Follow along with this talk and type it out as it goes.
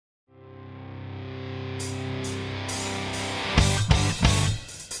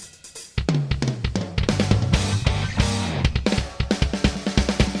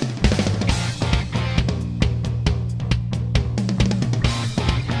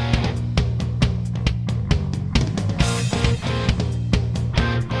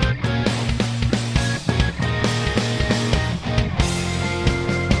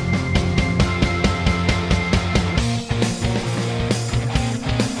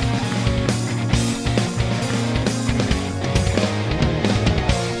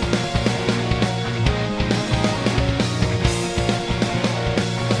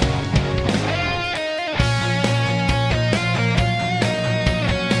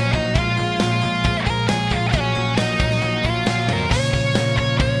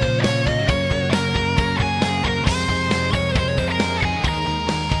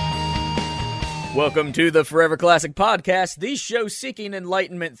Welcome to the Forever Classic Podcast, the show seeking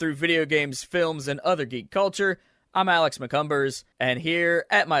enlightenment through video games, films, and other geek culture. I'm Alex McCumbers, and here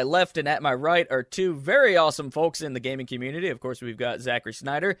at my left and at my right are two very awesome folks in the gaming community. Of course, we've got Zachary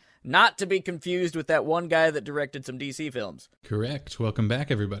Snyder, not to be confused with that one guy that directed some DC films. Correct. Welcome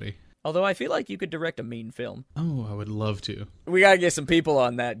back, everybody. Although I feel like you could direct a mean film. Oh, I would love to. We gotta get some people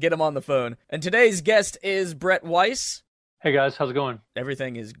on that. Get them on the phone. And today's guest is Brett Weiss. Hey guys, how's it going?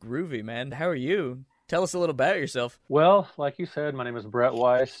 Everything is groovy, man. How are you? Tell us a little about yourself. Well, like you said, my name is Brett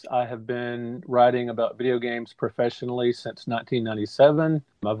Weiss. I have been writing about video games professionally since 1997.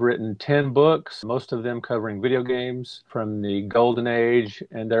 I've written 10 books, most of them covering video games from the golden age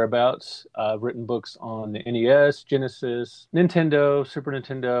and thereabouts. I've written books on the NES, Genesis, Nintendo, Super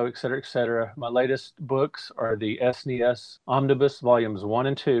Nintendo, etc., etc. My latest books are the SNES Omnibus Volumes 1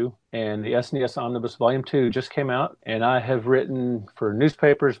 and 2. And the SNES Omnibus Volume 2 just came out, and I have written for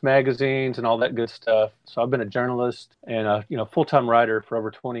newspapers, magazines, and all that good stuff. So I've been a journalist and a full-time writer for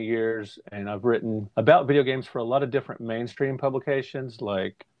over 20 years, and I've written about video games for a lot of different mainstream publications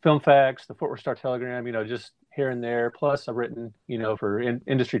like Film Facts, the Fort Worth Star Telegram, just here and there. Plus, I've written, for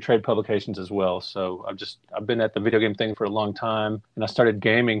industry trade publications as well. So I've been at the video game thing for a long time, and I started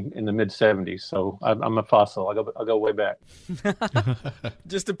gaming in the mid '70s. So I'm a fossil. I'll go way back.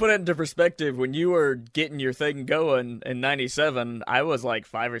 Just to put it into perspective, when you were getting your thing going in '97, I was like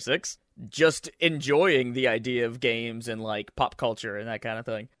 5 or 6, just enjoying the idea of games and like pop culture and that kind of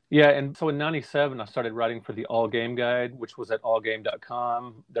thing. Yeah, and so in '97, I started writing for the All Game Guide, which was at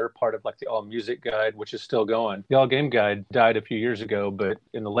allgame.com. They're part of like the All Music Guide, which is still going. The All Game Guide died a few years ago, but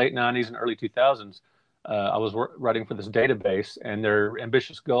in the late '90s and early 2000s, I was writing for this database, and their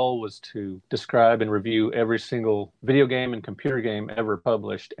ambitious goal was to describe and review every single video game and computer game ever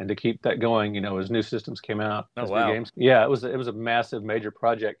published, and to keep that going, as new systems came out. Oh, as wow. new games. Yeah, it was a massive, major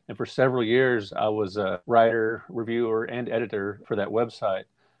project, and for several years, I was a writer, reviewer, and editor for that website.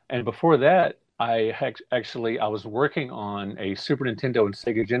 And before that, I was working on a Super Nintendo and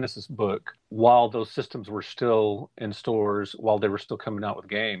Sega Genesis book while those systems were still in stores, while they were still coming out with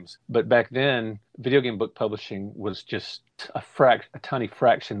games. But back then, video game book publishing was just a tiny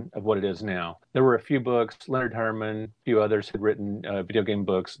fraction of what it is now. There were a few books. Leonard Herman, a few others had written video game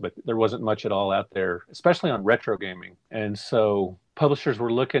books, but there wasn't much at all out there, especially on retro gaming. And so publishers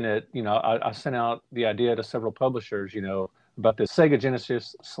were looking at, I sent out the idea to several publishers, about the Sega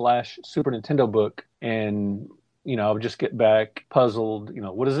Genesis / Super Nintendo book, and I would just get back puzzled.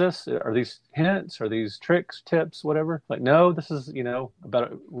 What is this? Are these hints? Are these tricks, tips, whatever? Like, no, this is,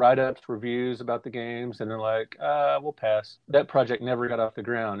 about write-ups, reviews about the games. And they're like, we'll pass. That project never got off the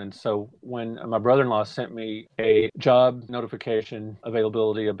ground. And so when my brother-in-law sent me a job notification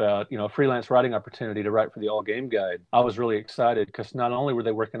availability about, a freelance writing opportunity to write for the All Game Guide, I was really excited because not only were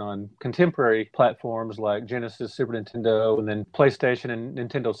they working on contemporary platforms like Genesis, Super Nintendo, and then PlayStation and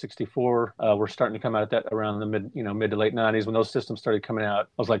Nintendo 64 were starting to come out at that around the mid to late 90s when those systems started coming out. I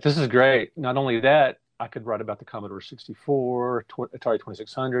was like, this is great. Not only that, I could write about the Commodore 64, Atari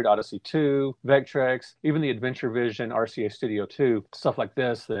 2600, Odyssey 2, Vectrex, even the Adventure Vision, RCA Studio 2, stuff like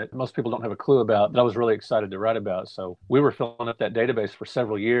this that most people don't have a clue about that I was really excited to write about. So we were filling up that database for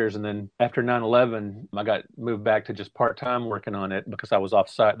several years. And then after 9/11, I got moved back to just part-time working on it because I was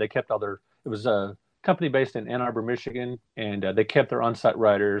off-site. They kept it was a company based in Ann Arbor, Michigan, and they kept their on-site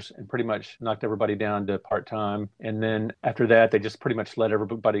writers and pretty much knocked everybody down to part-time. And then after that, they just pretty much let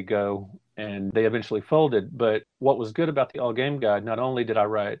everybody go, and they eventually folded. But what was good about the All Game Guide, not only did I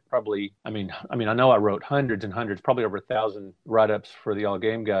write I know I wrote hundreds and hundreds, probably over 1,000 write-ups for the All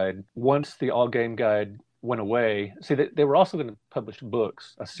Game Guide. Once the All Game Guide went away. See, they were also going to publish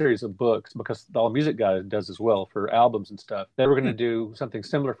books, a series of books, because the All Music Guide does as well for albums and stuff. They were going to do something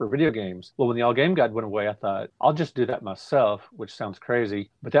similar for video games. Well, when the All Game Guide went away, I thought, I'll just do that myself, which sounds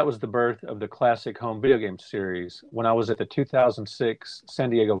crazy. But that was the birth of the Classic Home Video Game series. When I was at the 2006 San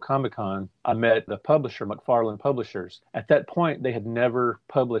Diego Comic-Con, I met the publisher, McFarlane Publishers. At that point, they had never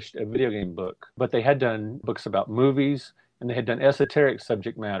published a video game book, but they had done books about movies, and they had done esoteric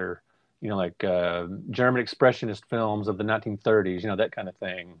subject matter, like German expressionist films of the 1930s, that kind of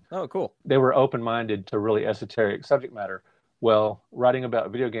thing. Oh, cool. They were open-minded to really esoteric subject matter. Well, writing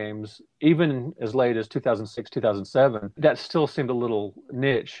about video games, even as late as 2006, 2007, that still seemed a little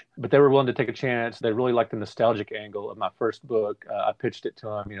niche, but they were willing to take a chance. They really liked the nostalgic angle of my first book. I pitched it to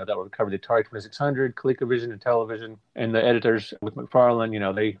them, that would cover the Atari 2600, ColecoVision, and television. And the editors with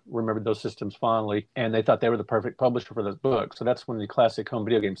McFarlane, they remembered those systems fondly, and they thought they were the perfect publisher for this book. So that's when the Classic Home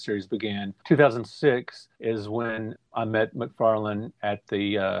Video Game series began. 2006 is when I met McFarlane at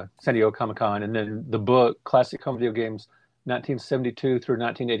the San Diego Comic-Con, and then the book, Classic Home Video Games, 1972 through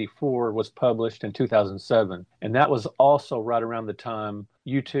 1984 was published in 2007. And that was also right around the time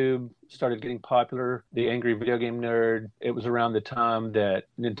YouTube started getting popular, the Angry Video Game Nerd. It was around the time that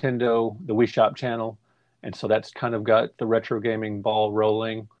Nintendo, the Wii Shop channel, and so that's kind of got the retro gaming ball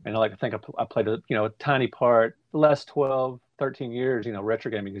rolling. And I like to think I played a tiny part. The last 12, 13 years, retro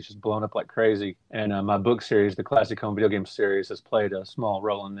gaming has just blown up like crazy. And my book series, the Classic Home Video Game series, has played a small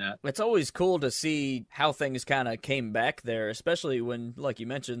role in that. It's always cool to see how things kind of came back there, especially when, like you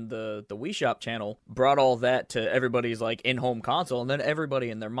mentioned, the Wii Shop channel brought all that to everybody's like in-home console, and then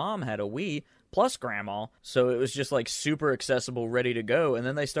everybody and their mom had a Wii. Plus grandma, so it was just like super accessible, ready to go. And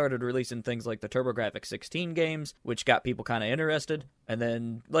then they started releasing things like the TurboGrafx 16 games, which got people kind of interested. And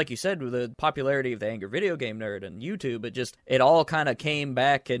then, like you said, with the popularity of the Angry Video Game Nerd and YouTube, it all kind of came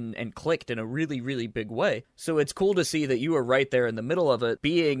back and clicked in a really, really big way. So it's cool to see that you were right there in the middle of it,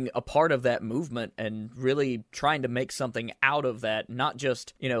 being a part of that movement and really trying to make something out of that, not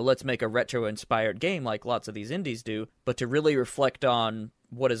just, let's make a retro-inspired game like lots of these indies do, but to really reflect on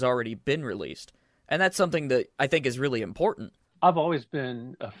what has already been released. And that's something that I think is really important. I've always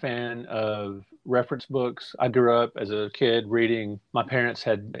been a fan of reference books. I grew up as a kid reading. My parents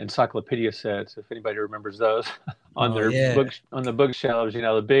had encyclopedia sets, if anybody remembers those, on on the bookshelves.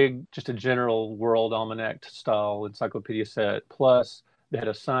 The big, just a general world almanac style encyclopedia set. Plus, they had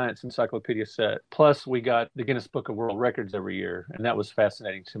a science encyclopedia set. Plus, we got the Guinness Book of World Records every year, and that was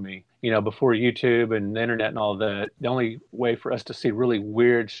fascinating to me. Before YouTube and the internet and all that, the only way for us to see really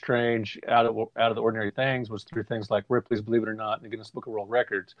weird, strange, out of the ordinary things was through things like Ripley's Believe It or Not and the Guinness Book of World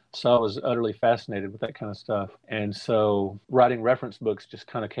Records. So I was utterly fascinated with that kind of stuff. And so writing reference books just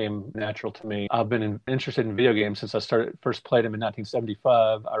kind of came natural to me. I've been interested in video games since I first played them in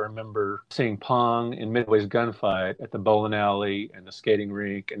 1975. I remember seeing Pong and Midway's Gunfight at the bowling alley and the skating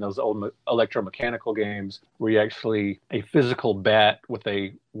rink and those old electromechanical games where you actually, a physical bat with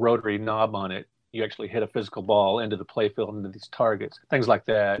a rotary knob on it, you actually hit a physical ball into the playfield, into these targets, things like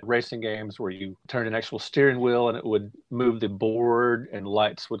that. Racing games where you turned an actual steering wheel and it would move the board and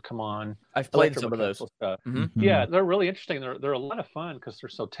lights would come on. I've played some of those. Stuff. Mm-hmm. Yeah, they're really interesting. They're a lot of fun because they're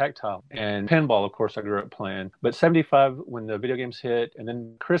so tactile. And pinball, of course, I grew up playing. But 75, when the video games hit, and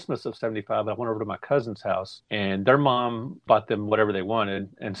then Christmas of 75, I went over to my cousin's house and their mom bought them whatever they wanted.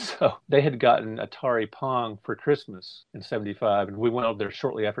 And so they had gotten Atari Pong for Christmas in 75. And we went over there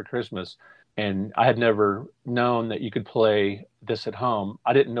shortly after Christmas. And I had never known that you could play this at home.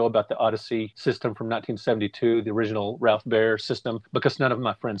 I didn't know about the Odyssey system from 1972, the original Ralph Baer system, because none of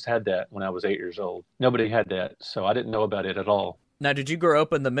my friends had that when I was 8 years old. Nobody had that, so I didn't know about it at all. Now, did you grow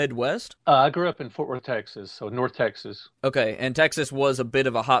up in the Midwest? I grew up in Fort Worth, Texas, so North Texas. Okay, and Texas was a bit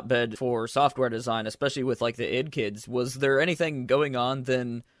of a hotbed for software design, especially with like the id kids. Was there anything going on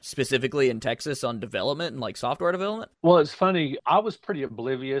then specifically in Texas on development and like software development? Well, it's funny. I was pretty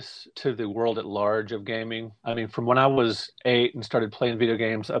oblivious to the world at large of gaming. I mean, from when I was 8 and started playing video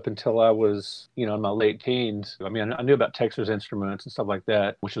games up until I was, in my late teens. I mean, I knew about Texas Instruments and stuff like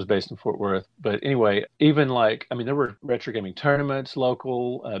that, which was based in Fort Worth. But anyway, even there were retro gaming tournaments,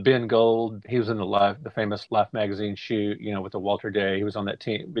 local. Ben Gold, he was in the famous Life magazine shoot, with the Walter Day. He was on that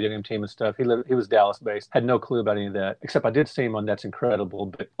team, video game team and stuff. He was Dallas based. Had no clue about any of that, except I did see him on That's Incredible.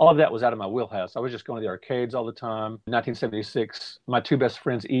 But all of that was out of my wheelhouse. I was just going to the arcades all the time. In 1976, my two best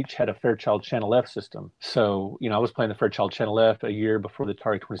friends each had a Fairchild Channel F system. So, I was playing the Fairchild Channel F a year before the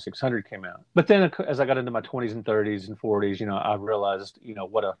Atari 2600 came out. But then as I got into my 20s and 30s and 40s, I realized,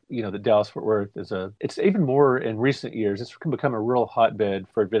 the Dallas Fort Worth it's even more in recent years. It's become a real hotbed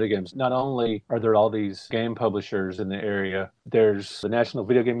for video games. Not only are there all these game publishers in the area, there's the National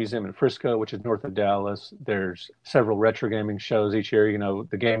Video Game Museum in Frisco, which is north of Dallas. There's several retro gaming shows each year.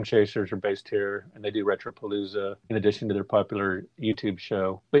 The Game Chasers are based here, and they do Retropalooza in addition to their popular YouTube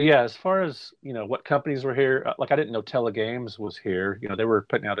show. But yeah, as far as, what companies were here, like I didn't know Telegames was here. They were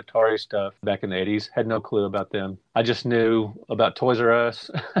putting out Atari stuff back in the 80s. Had no clue about them. I just knew about Toys R Us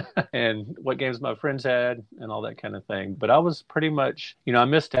and what games my friends had and all that kind of thing. But I was pretty much, I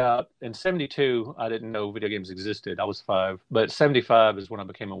missed out. In 72, I didn't know video games existed. I was 5. But 75 is when I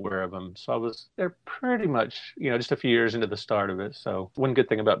became aware of them. So I was there pretty much, just a few years into the start of it. So one good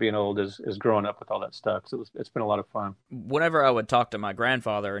thing about being old is growing up with all that stuff. So it's been a lot of fun. Whenever I would talk to my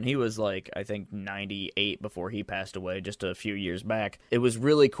grandfather, and he was like, I think 98 before he passed away, just a few years back, it was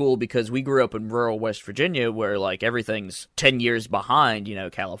really cool because we grew up in rural West Virginia where like everything's 10 years behind,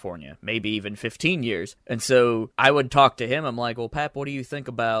 California, maybe even 15 years. And so I would talk to him. I'm like, well, Pap, what do you think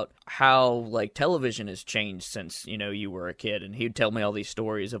about how like television has changed since, you were a kid? And he'd tell me all these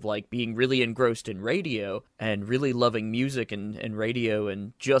stories of like being really engrossed in radio and really loving music and radio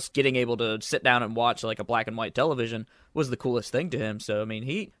and just getting able to sit down and watch like a black and white television was the coolest thing to him. So I mean,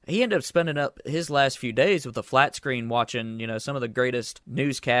 he ended up spending up his last few days with a flat screen watching, you know, some of the greatest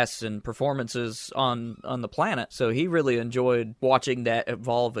newscasts and performances on the planet. So he really enjoyed watching that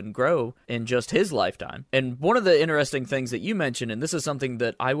evolve and grow in just his lifetime. And one of the interesting things that you mentioned, and this is something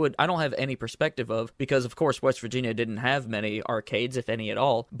that I don't have any perspective of, because of course West Virginia didn't have many arcades, if any at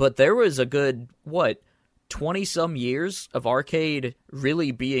all, but there was a good, 20-some years of arcade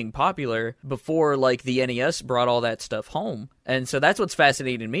really being popular before, like, the NES brought all that stuff home. And so that's what's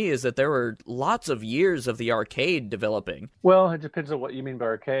fascinating to me, is that there were lots of years of the arcade developing. Well, it depends on what you mean by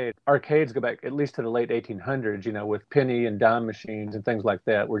arcade. Arcades go back at least to the late 1800s, you know, with penny and dime machines and things like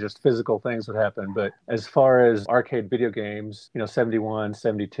that, where just physical things would happen. But as far as arcade video games, you know, 71,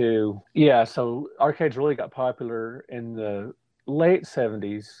 72, yeah, so arcades really got popular in the late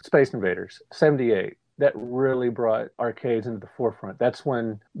 70s. Space Invaders, 78. That really brought arcades into the forefront. That's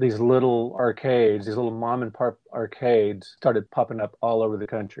when these little arcades, these little mom and pop arcades, started popping up all over the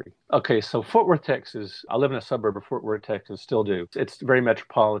country. Okay, so Fort Worth, Texas. I live in a suburb of Fort Worth, Texas, still do. It's very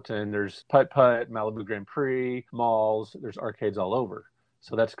metropolitan. There's Putt-Putt, Malibu Grand Prix, malls. There's arcades all over.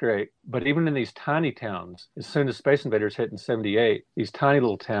 So that's great. But even in these tiny towns, as soon as Space Invaders hit in 78, these tiny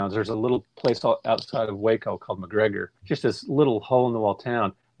little towns, there's a little place outside of Waco called McGregor, just this little hole-in-the-wall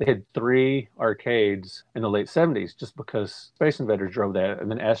town. They had 3 arcades in the late 70s just because Space Invaders drove that,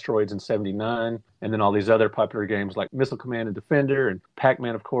 and then Asteroids in 79, and then all these other popular games like Missile Command and Defender and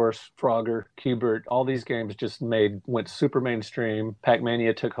Pac-Man, of course, Frogger, Q*bert. All these games just went super mainstream.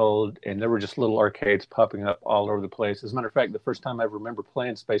 Pac-Mania took hold, and there were just little arcades popping up all over the place. As a matter of fact, the first time I ever remember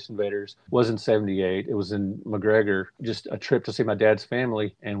playing Space Invaders was in 78. It was in McGregor, just a trip to see my dad's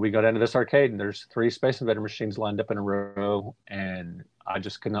family, and we got into this arcade, and there's 3 Space Invader machines lined up in a row, and I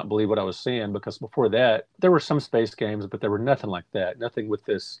just could not believe what I was seeing, because before that, there were some space games, but there were nothing like that. Nothing with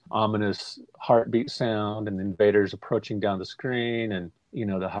this ominous heartbeat sound and invaders approaching down the screen and, you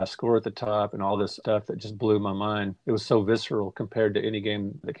know, the high score at the top and all this stuff that just blew my mind. It was so visceral compared to any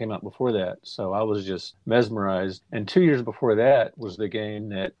game that came out before that. So I was just mesmerized. And 2 years before that was the game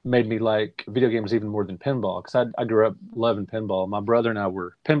that made me like video games even more than pinball, because I grew up loving pinball. My brother and I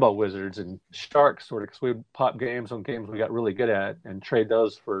were pinball wizards and sharks, sort of, because we would pop games on games we got really good at and trade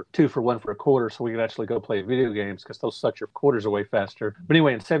those for 2 for 1 for a quarter, so we could actually go play video games, because those suck your quarters away faster. But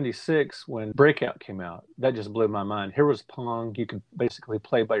anyway, in 76, when Breakout came out, that just blew my mind. Here was Pong. You could basically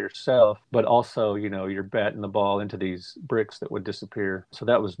play by yourself, but also, you know, you're batting the ball into these bricks that would disappear. So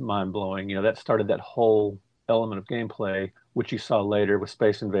that was mind-blowing. You know, that started that whole element of gameplay, which you saw later with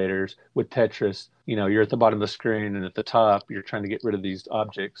Space Invaders, with Tetris. You know, you're at the bottom of the screen, and at the top, you're trying to get rid of these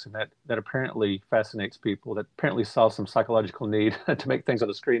objects. And that apparently fascinates people. That apparently saw some psychological need to make things on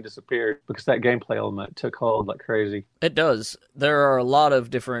the screen disappear, because that gameplay element took hold like crazy. It does. There are a lot of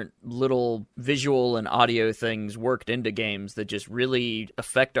different little visual and audio things worked into games that just really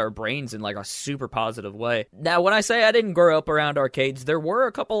affect our brains in like a super positive way. Now, when I say I didn't grow up around arcades, there were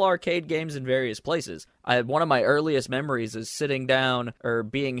a couple arcade games in various places. One of my earliest memories is sitting down or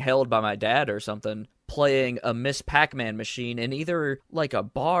being held by my dad or something, playing a Miss Pac-Man machine in either like a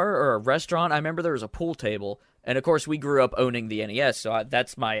bar or a restaurant. I remember there was a pool table. And of course, we grew up owning the NES, so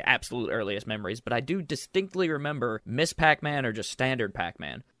that's my absolute earliest memories. But I do distinctly remember Miss Pac-Man or just standard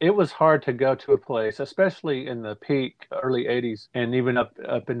Pac-Man. It was hard to go to a place, especially in the peak early 80s and even up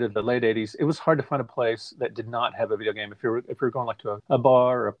into the late 80s. It was hard to find a place that did not have a video game. If you're going like to a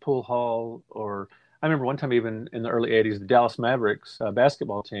bar or a pool hall, or I remember one time, even in the early 80s, the Dallas Mavericks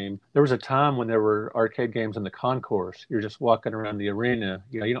basketball team, there was a time when there were arcade games in the concourse. You're just walking around the arena.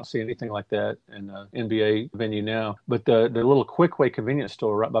 You know, you don't see anything like that in an NBA venue now. But the little Quickway convenience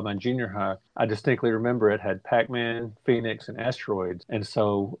store right by my junior high, I distinctly remember it had Pac-Man, Phoenix, and Asteroids. And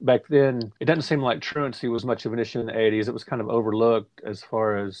so back then, it doesn't seem like truancy was much of an issue in the 80s. It was kind of overlooked as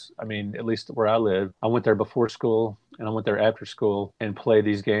far as, I mean, at least where I lived. I went there before school, and I went there after school and played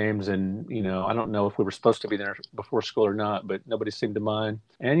these games. And, you know, I don't know if we were supposed to be there before school or not, but nobody seemed to mind.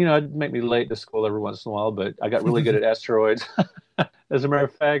 And, you know, it'd make me late to school every once in a while, but I got really good at Asteroids. As a matter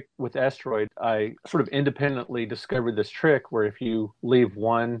of fact, with Asteroid, I sort of independently discovered this trick where if you leave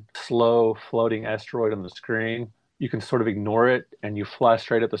one slow floating asteroid on the screen, you can sort of ignore it and you fly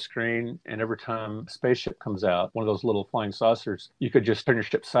straight at the screen. And every time a spaceship comes out, one of those little flying saucers, you could just turn your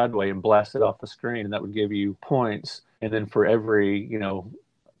ship sideways and blast it off the screen, and that would give you points. And then for every, you know,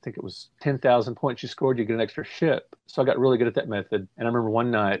 I think it was 10,000 points you scored, you get an extra ship. So I got really good at that method. And I remember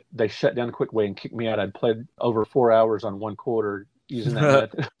one night they shut down Quickway and kicked me out. I'd played over 4 hours on one quarter using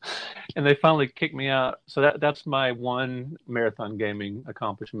that method. And they finally kicked me out. So that's my one marathon gaming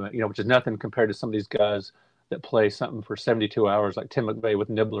accomplishment, you know, which is nothing compared to some of these guys that play something for 72 hours, like Tim McVeigh with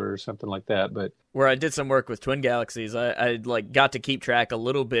Nibbler or something like that. But where I did some work with Twin Galaxies, I like got to keep track a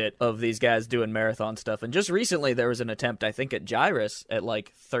little bit of these guys doing marathon stuff. And just recently there was an attempt, I think, at Gyrus at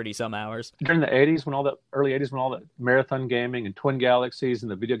like 30 some hours. During the 80s, early 80s, when all that marathon gaming and Twin Galaxies and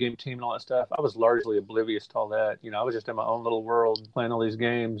the video game team and all that stuff, I was largely oblivious to all that. I was just in my own little world playing all these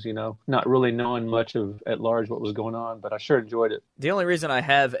games, not really knowing much of at large what was going on, but I sure enjoyed it. The only reason I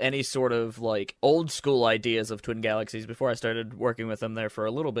have any sort of like old school ideas of Twin Galaxies before I started working with them there for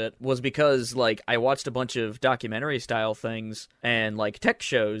a little bit was because like I watched a bunch of documentary style things and like tech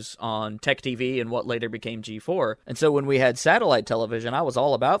shows on Tech TV and what later became G4. And so when we had satellite television, I was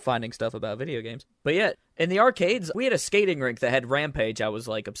all about finding stuff about video games. But yet, in the arcades, we had a skating rink that had Rampage I was,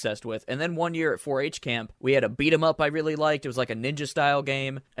 like, obsessed with. And then one year at 4-H camp, we had a beat-em-up I really liked. It was like a ninja-style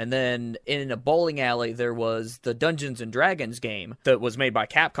game. And then in a bowling alley, there was the Dungeons & Dragons game that was made by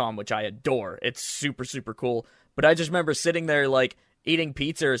Capcom, which I adore. It's super, super cool. But I just remember sitting there, like, eating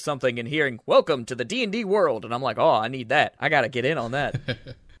pizza or something and hearing, "Welcome to the D&D world." And I'm like, oh, I need that. I gotta get in on that.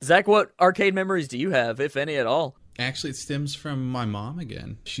 Zach, what arcade memories do you have, if any at all? Actually, it stems from my mom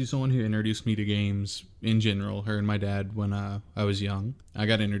again. She's the one who introduced me to games in general, her and my dad, when I was young. I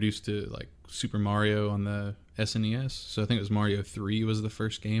got introduced to like Super Mario on the SNES. So I think it was Mario 3 was the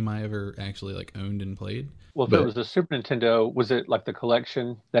first game I ever actually like owned and played. Well, if it was the Super Nintendo, was it like the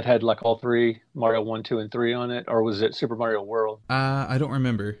collection that had like all three, Mario 1, 2, and 3 on it? Or was it Super Mario World? I don't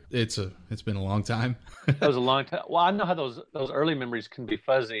remember. It's been a long time. That was a long time. Well, I know how those early memories can be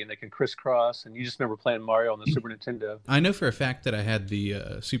fuzzy and they can crisscross. And you just remember playing Mario on the Super Nintendo. I know for a fact that I had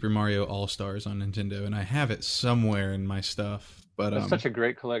the Super Mario All-Stars on Nintendo, and I have it somewhere in my stuff. But That's such a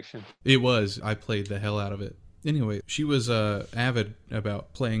great collection. It was. I played the hell out of it. Anyway, she was avid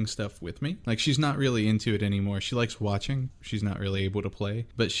about playing stuff with me. Like, she's not really into it anymore. She likes watching. She's not really able to play.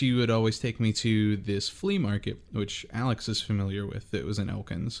 But she would always take me to this flea market, which Alex is familiar with. It was in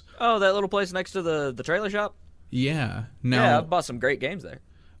Elkins. Oh, that little place next to the trailer shop? Yeah. Yeah, I bought some great games there.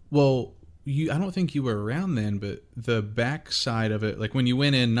 Well, I don't think you were around then, but the back side of it, like when you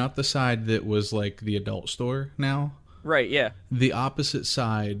went in, not the side that was like the adult store now. Right, yeah. The opposite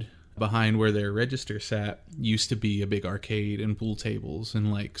side, behind where their register sat, used to be a big arcade and pool tables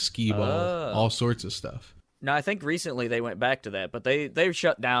and like skee ball, all sorts of stuff. No, I think recently they went back to that, but they've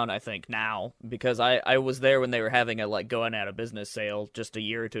shut down, I think, now, because I was there when they were having a like going out of business sale just a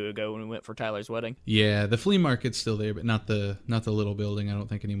year or two ago when we went for Tyler's wedding. Yeah, the flea market's still there, but not the little building, I don't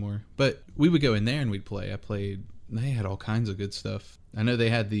think, anymore. But we would go in there and we'd play. They had all kinds of good stuff. I know they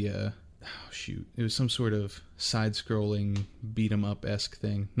had the it was some sort of side-scrolling beat-em-up-esque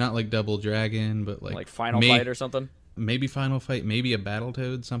thing. Not like Double Dragon, but like Final Fight or something? Maybe Final Fight, maybe a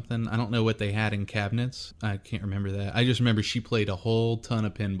Battletoad, something. I don't know what they had in cabinets. I can't remember that. I just remember she played a whole ton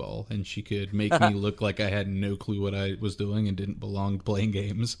of pinball, and she could make me look like I had no clue what I was doing and didn't belong playing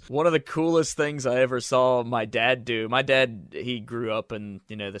games. One of the coolest things I ever saw my dad do. My dad, he grew up in,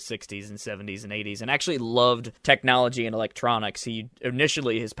 the 60s and 70s and 80s and actually loved technology and electronics.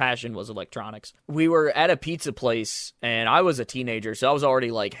 Initially, his passion was electronics. We were at a pizza place, and I was a teenager, so I was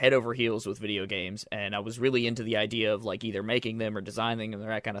already like head over heels with video games, and I was really into the idea of like either making them or designing them or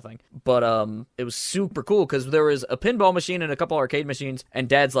that kind of thing. But it was super cool because there was a pinball machine and a couple arcade machines, and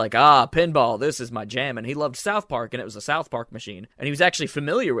Dad's like, pinball, this is my jam. And he loved South Park, and it was a South Park machine, and he was actually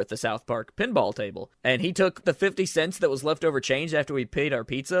familiar with the South Park pinball table. And he took the 50 cents that was left over change after we paid our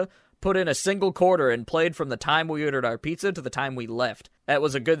pizza, put in a single quarter, and played from the time we ordered our pizza to the time we left. That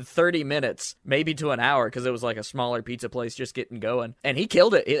was a good 30 minutes, maybe to an hour, because it was like a smaller pizza place just getting going. And he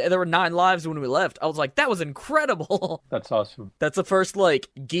killed it. There were 9 lives when we left. I was like, that was incredible. That's awesome. That's the first, like,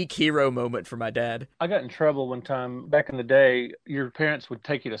 geek hero moment for my dad. I got in trouble one time. Back in the day, your parents would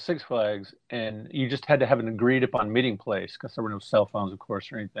take you to Six Flags, and you just had to have an agreed-upon meeting place, because there were no cell phones, of course,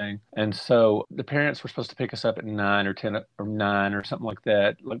 or anything. And so the parents were supposed to pick us up at 9 or 10 or 9 or something like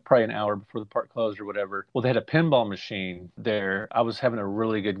that, like probably an hour before the park closed or whatever. Well, they had a pinball machine there. I was having a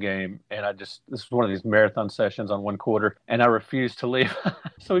really good game, and this was one of these marathon sessions on 1 quarter, and I refused to leave.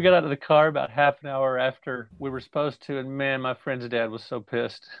 So we got out of the car about half an hour after we were supposed to, and man, my friend's dad was so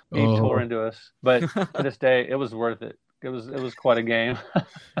pissed. He tore into us. But to this day, it was worth it. It was quite a game.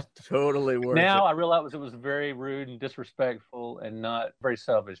 Totally worth it. Now I realize it was very rude and disrespectful and not very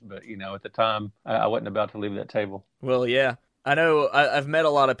selfish, but at the time I wasn't about to leave that table. Well, yeah. I know I've met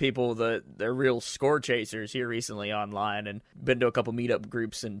a lot of people that they're real score chasers here recently online, and been to a couple meetup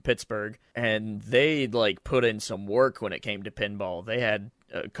groups in Pittsburgh, and they like put in some work when it came to pinball. They had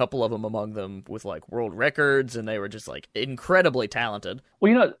a couple of them among them with like world records, and they were just like incredibly talented.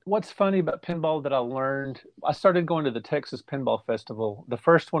 Well, what's funny about pinball that I learned, I started going to the Texas Pinball Festival. The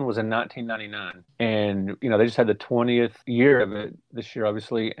first one was in 1999, and they just had the 20th year of it this year,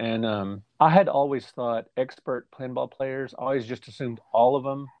 obviously. And I had always thought expert pinball players, I always just assumed all of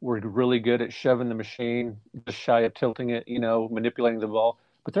them were really good at shoving the machine, just shy of tilting it, manipulating the ball.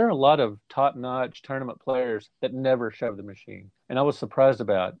 But there are a lot of top-notch tournament players that never shove the machine. And I was surprised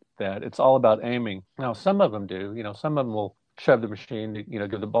about that. It's all about aiming. Now, some of them do. Some of them will shove the machine to,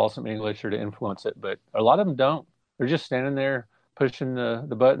 give the ball some English or to influence it. But a lot of them don't. They're just standing there pushing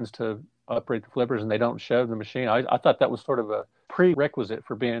the buttons to operate the flippers, and they don't shove the machine. I thought that was sort of a prerequisite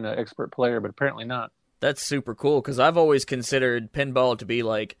for being an expert player, but apparently not. That's super cool, because I've always considered pinball to be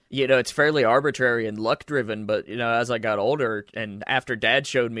like, it's fairly arbitrary and luck-driven, but, as I got older and after Dad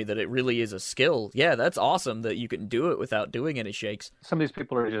showed me that it really is a skill, yeah, that's awesome that you can do it without doing any shakes. Some of these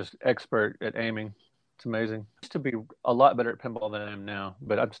people are just expert at aiming. It's amazing. I used to be a lot better at pinball than I am now,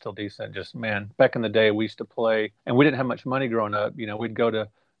 but I'm still decent. Just, man, back in the day, we used to play, and we didn't have much money growing up. We'd go to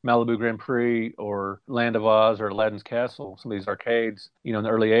Malibu Grand Prix or Land of Oz or Aladdin's Castle, some of these arcades, in the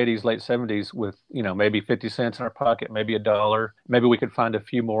early 80s, late 70s with, maybe 50 cents in our pocket, maybe $1. Maybe we could find a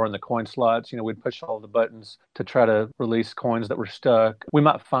few more in the coin slots. We'd push all the buttons to try to release coins that were stuck. We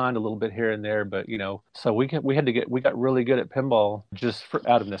might find a little bit here and there, but, so we got really good at pinball just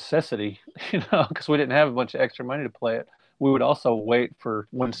out of necessity, because we didn't have a bunch of extra money to play it. We would also wait for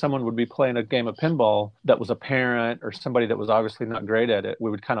when someone would be playing a game of pinball that was a parent or somebody that was obviously not great at it.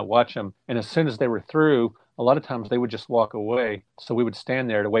 We would kind of watch them. And as soon as they were through, a lot of times they would just walk away. So we would stand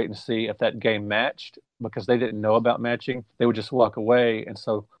there to wait and see if that game matched, because they didn't know about matching. They would just walk away. And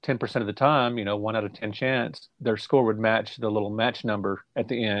so 10% of the time, 1 out of 10 chance, their score would match the little match number at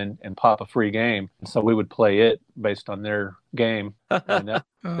the end and pop a free game. And so we would play it based on their game. And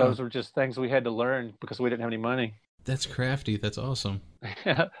those were just things we had to learn because we didn't have any money. That's crafty. That's awesome.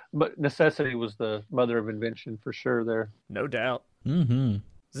 Yeah, but necessity was the mother of invention for sure there. No doubt. Mm-hmm.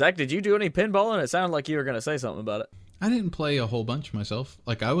 Zach, did you do any pinballing? It sounded like you were going to say something about it. I didn't play a whole bunch myself.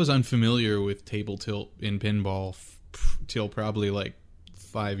 Like, I was unfamiliar with table tilt in pinball till probably like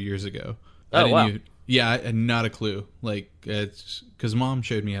 5 years ago. Oh, wow. Yeah, I had not a clue. Like, it's because Mom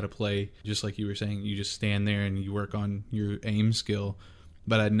showed me how to play, just like you were saying. You just stand there and you work on your aim skill.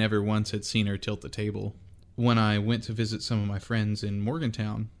 But I'd never once had seen her tilt the table. When I went to visit some of my friends in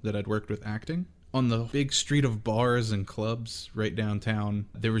Morgantown that I'd worked with acting, on the big street of bars and clubs right downtown,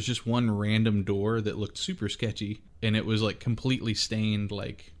 there was just one random door that looked super sketchy, and it was like completely stained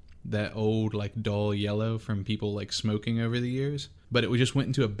like that old like dull yellow from people like smoking over the years. But it just went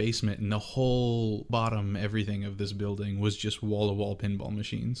into a basement, and the whole bottom everything of this building was just wall-to-wall pinball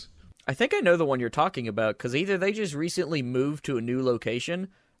machines. I think I know the one you're talking about, because either they just recently moved to a new location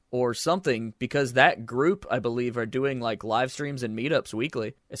or something, because that group, I believe, are doing like live streams and meetups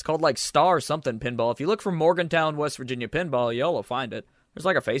weekly. It's called like Star something Pinball. If you look for Morgantown, West Virginia Pinball, y'all will find it. There's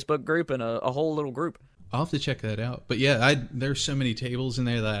like a Facebook group and a whole little group. I'll have to check that out. But yeah, there's so many tables in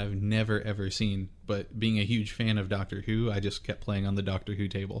there that I've never ever seen. But being a huge fan of Doctor Who, I just kept playing on the Doctor Who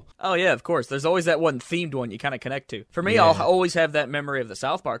table. Oh yeah, of course. There's always that one themed one you kind of connect to. For me, Yeah. I'll always have that memory of the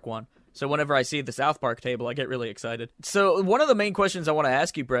South Park one. So whenever I see the South Park table, I get really excited. So one of the main questions I want to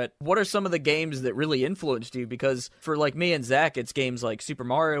ask you, Brett, what are some of the games that really influenced you? Because for like me and Zach, it's games like Super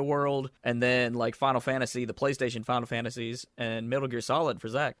Mario World, and then like Final Fantasy, the PlayStation Final Fantasies, and Metal Gear Solid for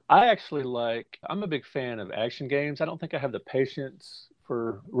Zach. I'm a big fan of action games. I don't think I have the patience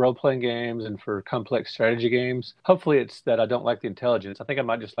for role-playing games and for complex strategy games. Hopefully it's that I don't like the intelligence. I think I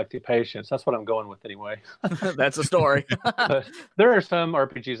might just like the patience. That's what I'm going with anyway. That's a story. But there are some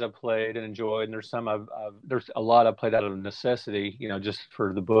RPGs I've played and enjoyed, and there's a lot I've played out of necessity, just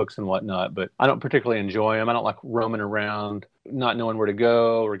for the books and whatnot, but I don't particularly enjoy them. I don't like roaming around, not knowing where to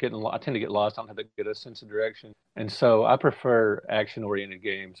go or I tend to get lost. I don't have that good a sense of direction. And so I prefer action-oriented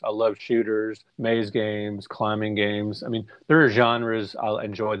games. I love shooters, maze games, climbing games. I mean, there are genres I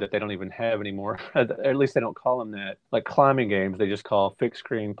enjoy that they don't even have anymore. At least they don't call them that. Like climbing games, they just call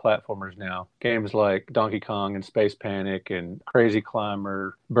fixed-screen platformers now. Games like Donkey Kong and Space Panic and Crazy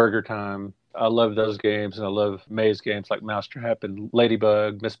Climber, Burger Time. I love those games, and I love maze games like Mousetrap and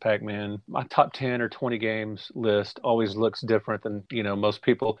Ladybug, Miss Pac-Man. My top 10 or 20 games list always looks different than, most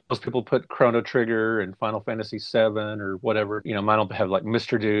people. Most people put Chrono Trigger and Final Fantasy VII or whatever. Mine will have like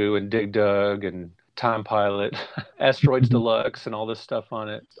Mr. Do and Dig Dug and Time Pilot, Asteroids Deluxe, and all this stuff on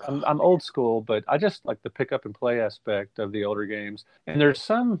it. I'm old school, but I just like the pick up and play aspect of the older games. And there's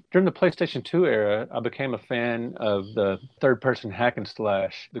some, during the PlayStation 2 era, I became a fan of the third-person hack and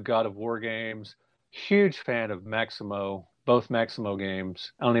slash, the God of War games. Huge fan of Maximo both Maximo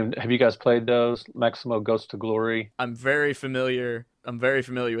games. I don't even, have you guys played those? Maximo Ghost to Glory? I'm very familiar. I'm very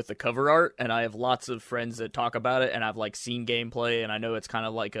familiar with the cover art, and I have lots of friends that talk about it, and I've like seen gameplay, and I know it's kind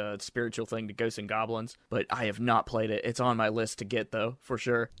of like a spiritual thing to Ghosts and Goblins, but I have not played it. It's on my list to get though, for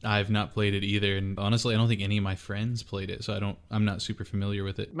sure. I've not played it either, and honestly, I don't think any of my friends played it, so I'm not super familiar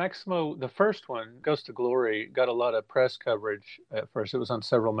with it. Maximo, the first one, Ghost to Glory, got a lot of press coverage at first. It was on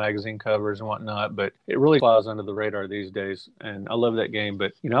several magazine covers and whatnot, but it really flies under the radar these days, and I love that game.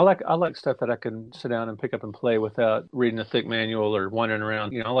 But I like stuff that I can sit down and pick up and play without reading a thick manual or wandering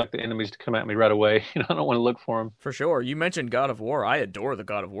around. I like the enemies to come at me right away. I don't want to look for them. For sure. You mentioned God of War. I adore the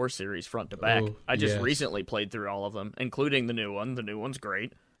God of War series front to back. Oh, I just yes. recently played through all of them, including the new one. The new one's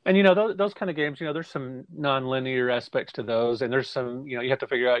great. And those kind of games, there's some non-linear aspects to those, and there's some, you have to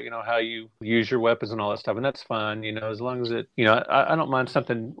figure out, how you use your weapons and all that stuff, and that's fine, as long as it, I don't mind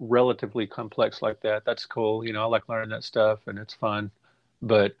something relatively complex like that. That's cool, I like learning that stuff, and it's fun.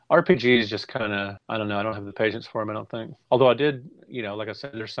 But RPGs just kind of, I don't know, I don't have the patience for them, I don't think. Although I did, like I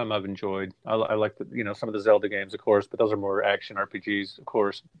said, there's some I've enjoyed. I like some of the Zelda games, of course, but those are more action RPGs, of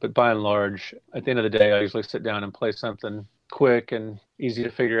course. But by and large, at the end of the day, I usually sit down and play something quick and easy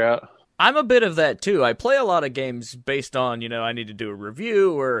to figure out. I'm a bit of that too. I play a lot of games based on, I need to do a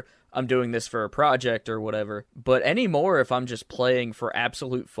review or I'm doing this for a project or whatever. But anymore, if I'm just playing for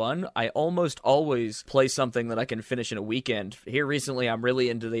absolute fun, I almost always play something that I can finish in a weekend. Here recently, I'm really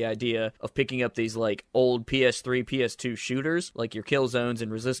into the idea of picking up these like old PS3, PS2 shooters, like your Killzones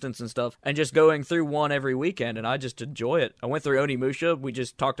and Resistance and stuff, and just going through one every weekend, and I just enjoy it. I went through Onimusha. We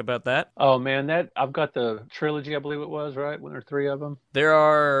just talked about that. Oh man, I've got the trilogy, I believe it was, right? When there are 3 of them? There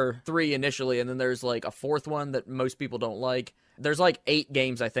are 3 initially, and then there's like a 4th one that most people don't like. There's like 8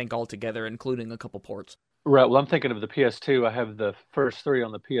 games, I think, altogether, including a couple ports. Right. Well, I'm thinking of the PS2. I have the first 3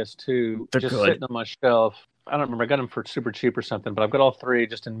 on the PS2 They're just good. sitting on my shelf. I don't remember. I got them for super cheap or something, but I've got all 3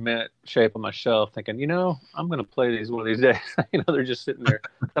 just in mint shape on my shelf thinking, I'm going to play these one of these days. They're just sitting there.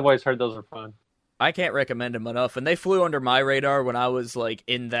 I've always heard those are fun. I can't recommend them enough, and they flew under my radar when I was like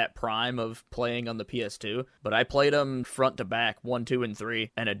in that prime of playing on the PS2, but I played them front to back, 1, 2, and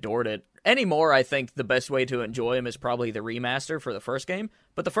 3, and adored it. Anymore, I think the best way to enjoy them is probably the remaster for the first game,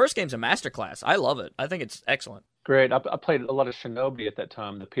 but the first game's a masterclass. I love it. I think it's excellent. Great. I played a lot of Shinobi at that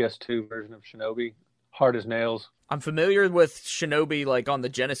time, the PS2 version of Shinobi. Hard as nails. I'm familiar with Shinobi, like, on the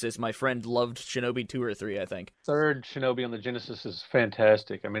Genesis. My friend loved Shinobi 2 or 3, I think. Third Shinobi on the Genesis is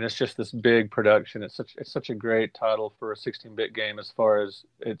fantastic. I mean, it's just this big production. It's such a great title for a 16-bit game as far as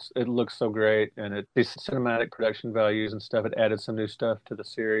it looks so great, and these cinematic production values and stuff. It added some new stuff to the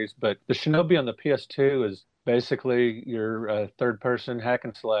series. But the Shinobi on the PS2 is basically your third-person hack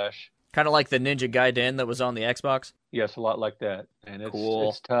and slash. Kind of like the Ninja Gaiden that was on the Xbox? Yes, a lot like that. And Cool.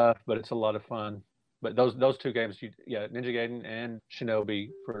 It's tough, but it's a lot of fun. But those 2 games, Ninja Gaiden and Shinobi,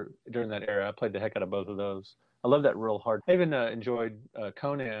 during that era, I played the heck out of both of those. I love that real hard. I even enjoyed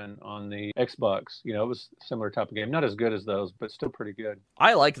Conan on the Xbox. It was a similar type of game. Not as good as those, but still pretty good.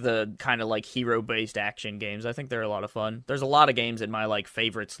 I like the kind of like hero-based action games. I think they're a lot of fun. There's a lot of games in my like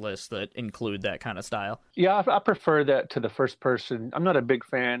favorites list that include that kind of style. Yeah, I prefer that to the first person. I'm not a big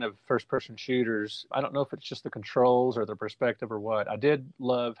fan of first-person shooters. I don't know if it's just the controls or the perspective or what. I did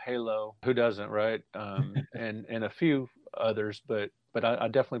love Halo. Who doesn't, right? And a few others, but I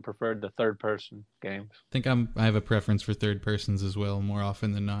definitely preferred the third-person games. I think I have a preference for third persons as well, more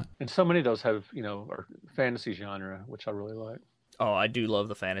often than not. And so many of those have, are fantasy genre, which I really like. Oh, I do love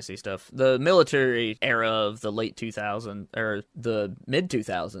the fantasy stuff. The military era of the late 2000s, or the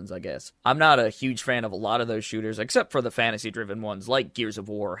mid-2000s, I guess. I'm not a huge fan of a lot of those shooters, except for the fantasy-driven ones, like Gears of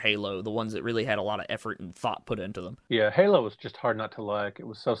War, Halo, the ones that really had a lot of effort and thought put into them. Yeah, Halo was just hard not to like. It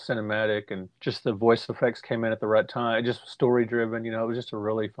was so cinematic, and just the voice effects came in at the right time. It just was story-driven, it was just a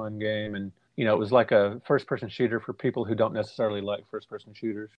really fun game, and, it was like a first-person shooter for people who don't necessarily like first-person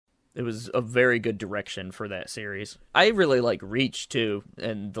shooters. It was a very good direction for that series. I really like Reach, too,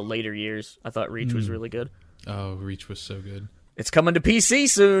 in the later years. I thought Reach was really good. Oh, Reach was so good. It's coming to PC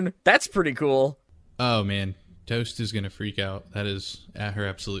soon. That's pretty cool. Oh, man. Toast is going to freak out. That is her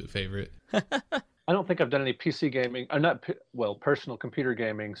absolute favorite. I don't think I've done any PC gaming, personal computer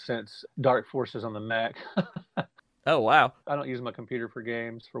gaming since Dark Forces on the Mac. Oh, wow. I don't use my computer for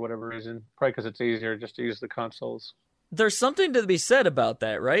games for whatever reason. Probably because it's easier just to use the consoles. There's something to be said about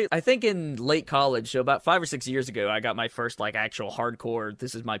that, right? I think in late college, so about 5 or 6 years ago, I got my first like actual hardcore,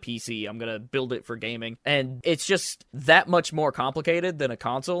 this is my PC, I'm going to build it for gaming. And it's just that much more complicated than a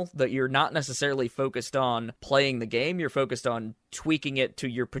console, that you're not necessarily focused on playing the game, you're focused on tweaking it to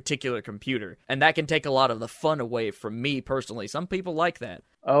your particular computer. And that can take a lot of the fun away from me personally. Some people like that.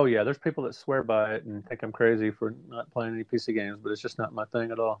 Oh yeah, there's people that swear by it and think I'm crazy for not playing any PC games, but it's just not my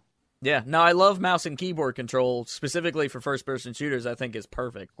thing at all. Yeah, no, I love mouse and keyboard control, specifically for first-person shooters. I think is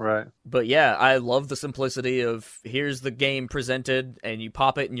perfect. Right. But yeah, I love the simplicity of here's the game presented, and you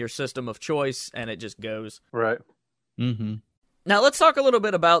pop it in your system of choice, and it just goes. Right. Mm-hmm. Now, let's talk a little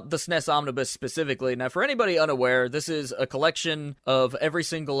bit about the SNES Omnibus specifically. Now, for anybody unaware, this is a collection of every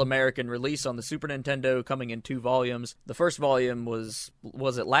single American release on the Super Nintendo, coming in 2 volumes. The first volume was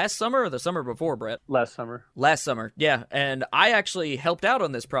it last summer or the summer before, Brett? Last summer. Last summer, yeah. And I actually helped out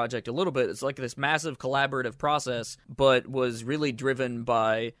on this project a little bit. It's like this massive collaborative process, but was really driven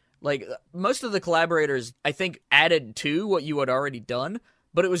by, like, most of the collaborators, I think, added to what you had already done.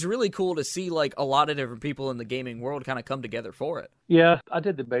 But it was really cool to see, like, a lot of different people in the gaming world kind of come together for it. Yeah, I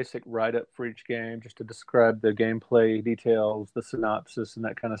did the basic write-up for each game just to describe the gameplay details, the synopsis, and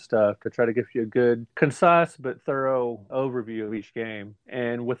that kind of stuff to try to give you a good, concise, but thorough overview of each game.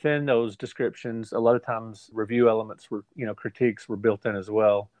 And within those descriptions, a lot of times review elements were, critiques were built in as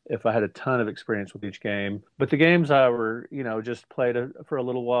well if I had a ton of experience with each game. But the games I were, just played for a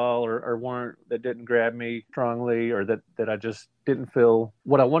little while or weren't, that didn't grab me strongly or that I just didn't feel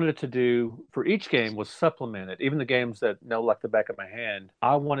what I wanted it to do for each game was supplement it. Even the games that know like the back of my hand,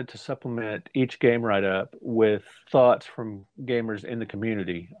 I wanted to supplement each game write-up with thoughts from gamers in the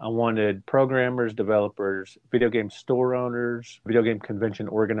community. I wanted programmers, developers, video game store owners, video game convention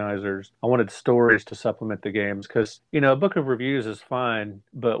organizers. I wanted stories to supplement the games because, a book of reviews is fine,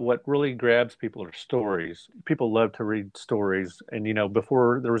 but what really grabs people are stories. People love to read stories. And,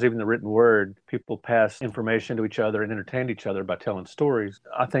 before there was even the written word, people passed information to each other and entertained each other by telling stories.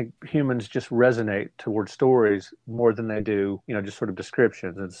 I think humans just resonate towards stories more than they do, just sort of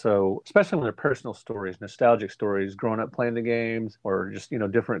descriptions. And so, especially when they're personal stories, nostalgic stories, growing up playing the games, or just,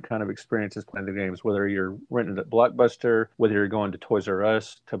 different kind of experiences playing the games, whether you're renting at Blockbuster, whether you're going to Toys R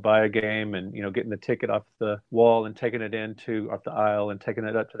Us to buy a game and, getting the ticket off the wall and taking it off the aisle and taking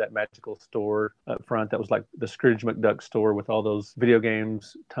it up to that magical store up front. That was like the Scrooge McDuck store with all those video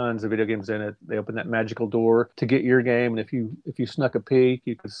games, tons of video games in it. They opened that magical door to get your game. And if you snuck a peek,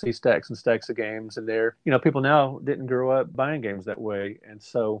 you could see stacks and stacks of games in there. People now didn't grow up buying games that way. And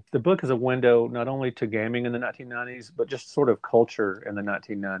so the book is a window not only to gaming in the 1990s, but just sort of culture in the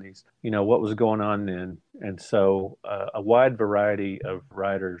 1990s, what was going on then. And so a wide variety of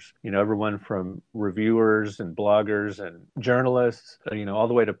writers, everyone from reviewers and bloggers and journalists, all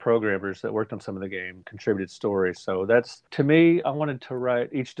the way to programmers that worked on some of the game contributed stories. So that's, to me, I wanted to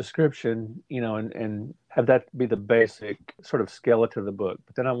write each description, and have that be the basic sort of skeleton of the book.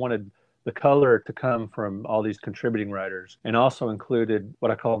 But then I wanted the color to come from all these contributing writers, and also included what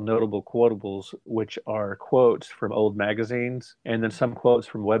I call notable quotables, which are quotes from old magazines and then some quotes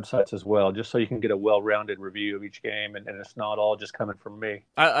from websites as well, just so you can get a well-rounded review of each game and it's not all just coming from me.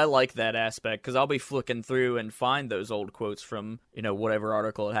 I like that aspect because I'll be flicking through and find those old quotes from, whatever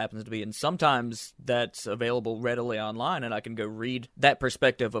article it happens to be. And sometimes that's available readily online and I can go read that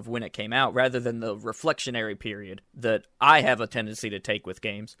perspective of when it came out rather than the reflectionary period that I have a tendency to take with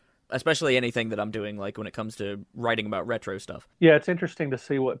games. Especially anything that I'm doing, like when it comes to writing about retro stuff. Yeah, it's interesting to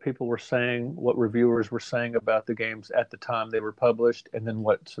see what people were saying, what reviewers were saying about the games at the time they were published, and then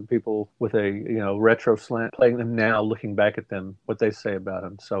what some people with a retro slant playing them now, looking back at them, what they say about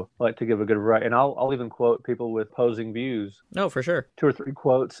them. So I like to give a good variety, and I'll even quote people with opposing views. No, for sure. 2 or 3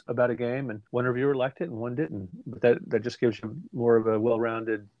 quotes about a game, and one reviewer liked it and one didn't. But that just gives you more of a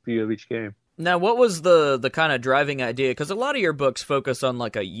well-rounded view of each game. Now, what was the kind of driving idea? Because a lot of your books focus on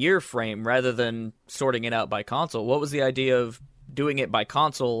like a year frame rather than sorting it out by console. What was the idea of doing it by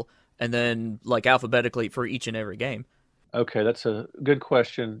console and then like alphabetically for each and every game? Okay, that's a good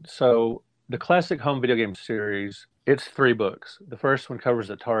question. So the classic home video game series, it's 3 books. The first one covers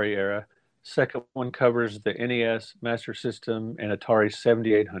the Atari era. Second one covers the NES, Master System, and Atari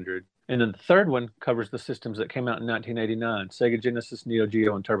 7800. And then the third one covers the systems that came out in 1989, Sega Genesis, Neo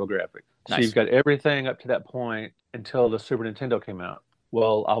Geo, and TurboGrafx. So Nice. You've got everything up to that point until the Super Nintendo came out.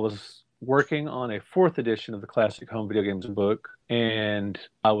 Well, I was working on a 4th edition of the classic home video games book, and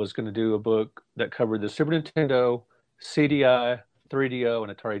I was going to do a book that covered the Super Nintendo, CDI, 3DO,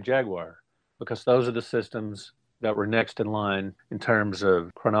 and Atari Jaguar, because those are the systems that were next in line in terms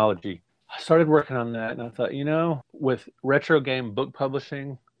of chronology. I started working on that, and I thought, with retro game book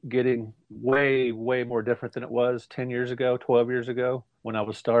publishing getting way, way more different than it was 10 years ago, 12 years ago when I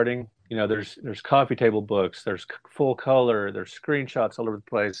was starting. There's coffee table books, there's full color, there's screenshots all over the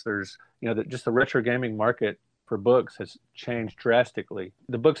place. There's, just the retro gaming market for books has changed drastically.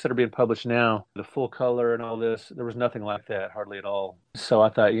 The books that are being published now, the full color and all this, there was nothing like that, hardly at all. So I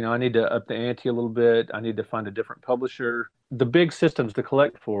thought, I need to up the ante a little bit. I need to find a different publisher. the big systems to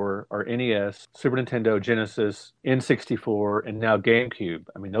collect for are NES, Super Nintendo, Genesis, N64, and now GameCube.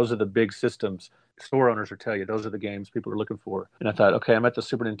 I mean, those are the big systems. Store owners will tell you those are the games people are looking for. And I thought, okay, I'm at the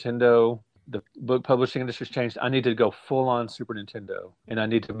Super Nintendo. The book publishing industry's changed. I need to go full on Super Nintendo, and I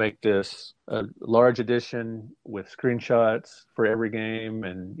need to make this a large edition with screenshots for every game.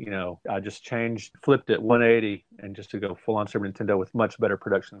 And I just flipped it 180, and just to go full on Super Nintendo with much better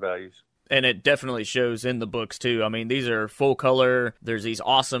production values. And it definitely shows in the books, too. I mean, these are full color. There's these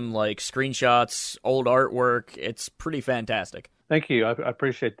awesome, screenshots, old artwork. It's pretty fantastic. Thank you. I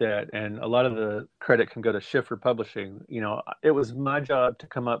appreciate that. And a lot of the credit can go to Schiffer Publishing. It was my job to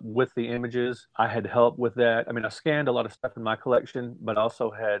come up with the images. I had help with that. I mean, I scanned a lot of stuff in my collection, but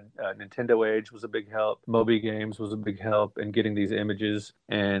also had Nintendo Age was a big help. Moby Games was a big help in getting these images,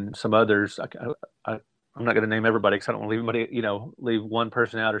 and some others. I'm not going to name everybody because I don't want to leave anybody, leave one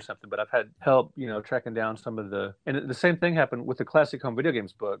person out or something. But I've had help, tracking down some of and the same thing happened with the Classic Home Video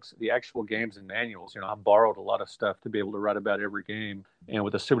Games books, the actual games and manuals. I borrowed a lot of stuff to be able to write about every game. And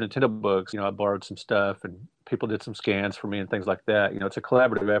with the Super Nintendo books, I borrowed some stuff, and people did some scans for me and things like that. It's a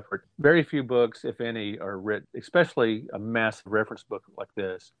collaborative effort. Very few books, if any, are written, especially a massive reference book like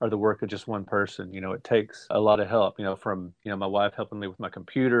this, are the work of just one person. It takes a lot of help, from, my wife helping me with my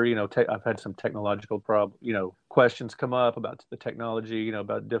computer. I've had some technological questions come up about the technology,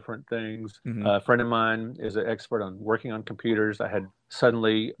 about different things. Mm-hmm. A friend of mine is an expert on working on computers. I had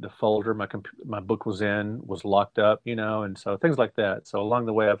suddenly the folder my book was in was locked up, and so things like that. So along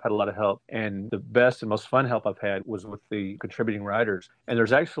the way, I've had a lot of help, and the best and most fun help I've had was with the contributing writers. And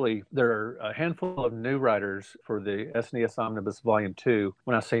there are a handful of new writers for the SNES Omnibus Volume 2.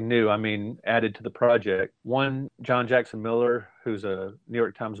 When I say new, I mean added to the project. One, John Jackson Miller, who's a New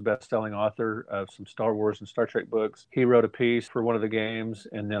York Times best-selling author of some Star Wars and Star Trek books. He wrote a piece for one of the games,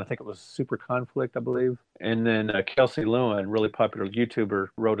 and then I think it was Super Conflict, I believe. And then Kelsey Lewin, really popular YouTuber,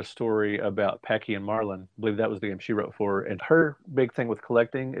 wrote a story about Packy and Marlin. I believe that was the game she wrote for. And her big thing with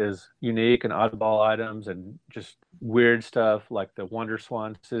collecting is unique and oddball items and just weird stuff like the Wonder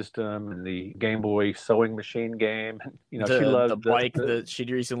Swan system and the Game Boy sewing machine game. She loves the bike that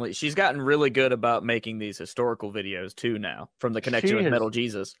she's gotten really good about making these historical videos too now, from the connection with Metal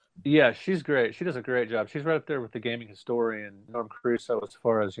Jesus. Yeah, she's great. She does a great job. She's right up there with the gaming historian Norm Crusoe as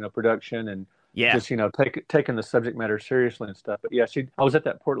far as production and just taking the subject matter seriously and stuff. But yeah, I was at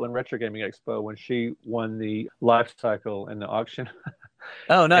that Portland Retro Gaming Expo when she won the life cycle in the auction.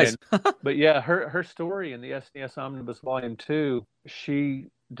 Oh, nice. But yeah, her story in the SNES Omnibus Volume 2, she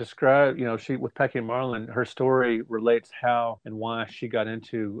described, with Packy and Marlin, her story relates how and why she got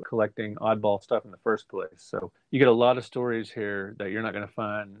into collecting oddball stuff in the first place. So you get a lot of stories here that you're not going to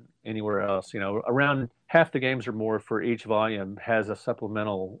find anywhere else. Around half the games or more for each volume has a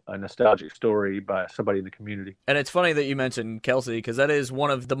supplemental nostalgic story by somebody in the community. And it's funny that you mentioned Kelsey, because that is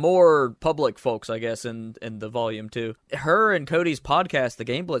one of the more public folks, I guess, in the volume too. Her and Cody's podcast, the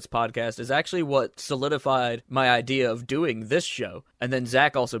Game Blitz podcast, is actually what solidified my idea of doing this show. And then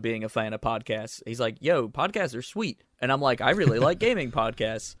Zach also being a fan of podcasts. He's like, yo, podcasts are sweet. And I'm like, I really like gaming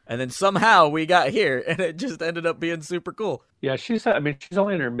podcasts. And then somehow we got here, and it just ended up being super cool. Yeah, she's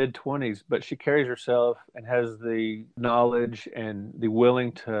only in her mid-20s, but she carries herself and has the knowledge and the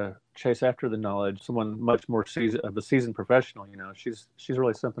willing to chase after the knowledge. Someone much more seasoned professional, she's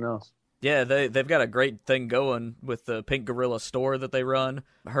really something else. Yeah, they've got a great thing going with the Pink Gorilla store that they run.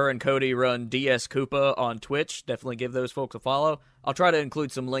 Her and Cody run DS Koopa on Twitch. Definitely give those folks a follow. I'll try to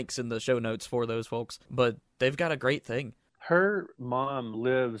include some links in the show notes for those folks, but they've got a great thing. Her mom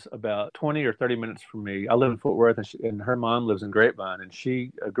lives about 20 or 30 minutes from me. I live in Fort Worth, and her mom lives in Grapevine, and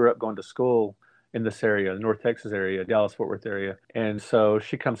she grew up going to school in this area, the North Texas area, Dallas-Fort Worth area. And so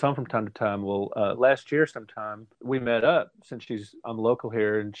she comes home from time to time. Well, last year sometime, we met up since I'm local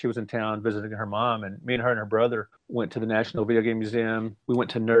here, and she was in town visiting her mom, and me and her and her brother went to the National Video Game Museum. We went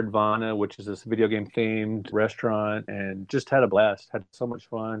to Nerdvana, which is this video game themed restaurant, and just had a blast, had so much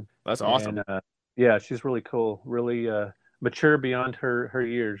fun. That's awesome. And, yeah, she's really cool, really mature beyond her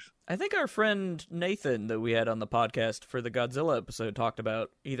years. I think our friend Nathan that we had on the podcast for the Godzilla episode talked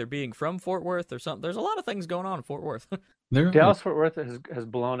about either being from Fort Worth or something. There's a lot of things going on in Fort Worth. Dallas-Fort Worth has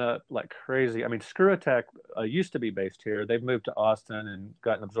blown up like crazy. I mean, Screw Attack used to be based here. They've moved to Austin and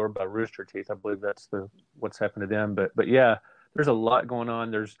gotten absorbed by Rooster Teeth. I believe that's what's happened to them. But yeah, there's a lot going on.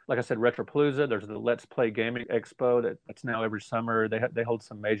 There's, like I said, Retropalooza. There's the Let's Play Gaming Expo that's now every summer. They hold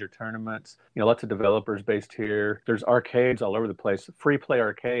some major tournaments. Lots of developers based here. There's arcades all over the place. Free Play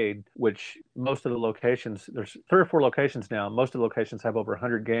Arcade, which most of the locations, there's 3 or 4 locations now. Most of the locations have over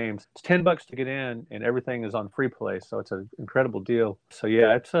 100 games. It's $10 to get in, and everything is on Free Play. So it's an incredible deal. So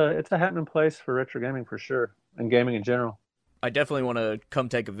yeah, it's a happening place for retro gaming for sure, and gaming in general. I definitely want to come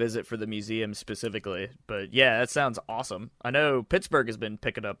take a visit for the museum specifically. But yeah, that sounds awesome. I know Pittsburgh has been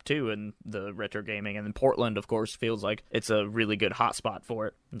picking up too in the retro gaming, and then Portland, of course, feels like it's a really good hotspot for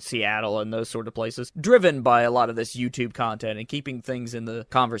it. And Seattle and those sort of places, driven by a lot of this YouTube content and keeping things in the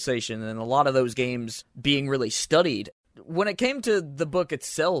conversation, and a lot of those games being really studied. When it came to the book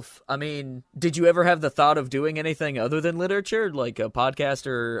itself, I mean, did you ever have the thought of doing anything other than literature, like a podcast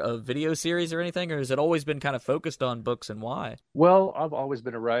or a video series or anything, or has it always been kind of focused on books, and why? Well, I've always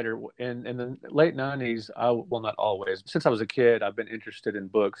been a writer. In the late 90s, well, not always. Since I was a kid, I've been interested in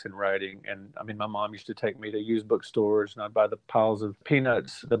books and writing. And I mean, my mom used to take me to used bookstores, and I'd buy the piles of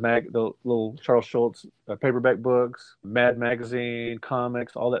Peanuts, the little Charles Schultz paperback books, Mad Magazine,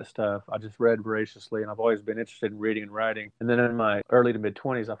 comics, all that stuff. I just read voraciously, and I've always been interested in reading and writing. And then in my early to mid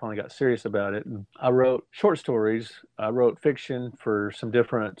 20s, I finally got serious about it. And I wrote short stories. I wrote fiction for some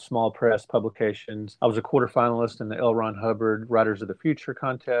different small press publications. I was a quarterfinalist in the L. Ron Hubbard Writers of the Future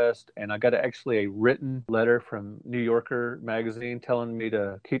contest. And I got actually a written letter from New Yorker magazine telling me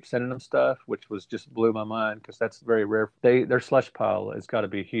to keep sending them stuff, which was just blew my mind because that's very rare. Their slush pile has got to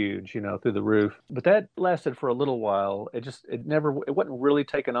be huge, through the roof. But that lasted for a little while. It wasn't really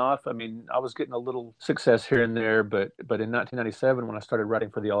taken off. I mean, I was getting a little success here and there, but in 1997, when I started writing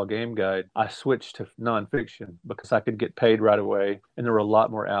for the All Game Guide, I switched to nonfiction because I could get paid right away, and there were a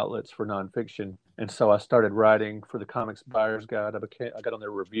lot more outlets for nonfiction. And so I started writing for the Comics Buyer's Guide. I got on their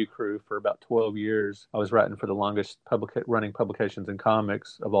review crew for about 12 years. I was writing for the longest running publications in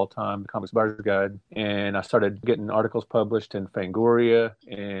comics of all time, the Comics Buyer's Guide. And I started getting articles published in Fangoria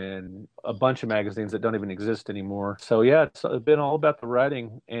and a bunch of magazines that don't even exist anymore. So yeah, it's been all about the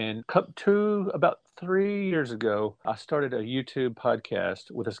writing. And about 3 years ago, I started a YouTube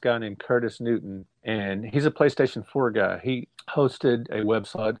podcast with this guy named Curtis Newton, and he's a PlayStation 4 guy. He hosted a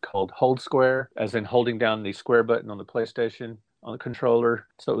website called Hold Square, as in holding down the square button on the PlayStation on the controller.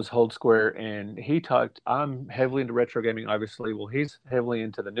 So it was Hold Square. And I'm heavily into retro gaming, obviously. Well, he's heavily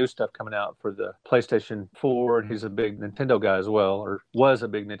into the new stuff coming out for the PlayStation 4. And he's a big Nintendo guy as well, or was a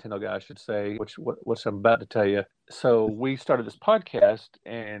big Nintendo guy, I should say, which I'm about to tell you. So we started this podcast,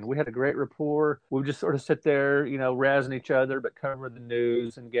 and we had a great rapport. We would just sort of sit there, razzing each other, but cover the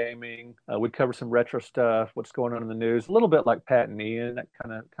news and gaming. We'd cover some retro stuff, what's going on in the news, a little bit like Pat and Ian, that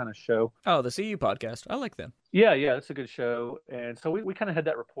kind of show. Oh, the CU podcast. I like them. Yeah, it's a good show. And so we kind of had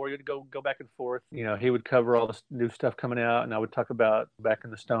that rapport. You'd go back and forth. He would cover all the new stuff coming out, and I would talk about back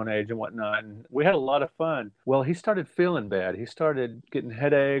in the Stone Age and whatnot. And we had a lot of fun. Well, he started feeling bad. He started getting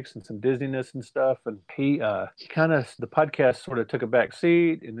headaches and some dizziness and stuff. And the podcast sort of took a back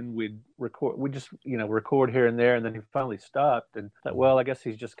seat, and then we'd record here and there. And then he finally stopped and thought, well, I guess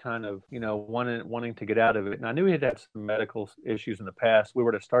he's just kind of, wanting to get out of it. And I knew he had some medical issues in the past. We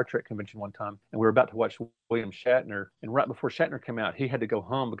were at a Star Trek convention one time, and we were about to watch William Shatner. And right before Shatner came out, he had to go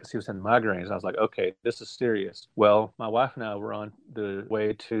home because he was having migraines. I was like, okay, this is serious. Well, my wife and I were on the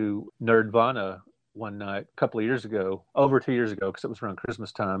way to Nerdvana one night a couple of years ago, over 2 years ago, because it was around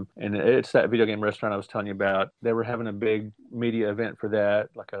Christmas time. And it's that video game restaurant I was telling you about. They were having a big media event for that,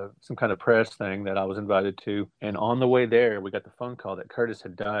 like some kind of press thing that I was invited to. And on the way there, we got the phone call that Curtis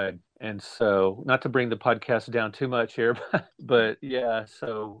had died. And so, not to bring the podcast down too much here, but yeah,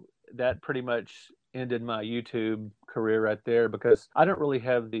 so that pretty much ended my YouTube career right there, because I don't really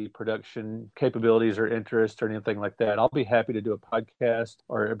have the production capabilities or interest or anything like that. I'll be happy to do a podcast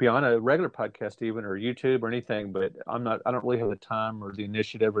or be on a regular podcast even, or YouTube or anything, but I don't really have the time or the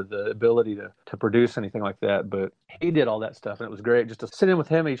initiative or the ability to produce anything like that. But he did all that stuff, and it was great just to sit in with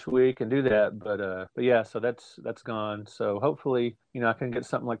him each week and do that. But yeah, so that's gone. So hopefully, I can get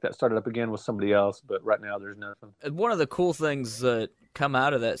something like that started up again with somebody else, but right now there's nothing. One of the cool things that come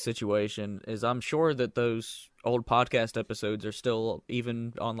out of that situation is I'm sure that those old podcast episodes are still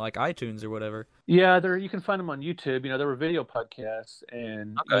even on like iTunes or whatever. Yeah, you can find them on YouTube. There were video podcasts,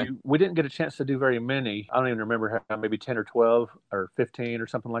 and we didn't get a chance to do very many. I don't even remember how, maybe 10 or 12 or 15 or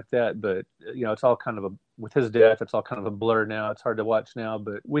something like that. But, it's all kind of with his death, it's all kind of a blur now. It's hard to watch now,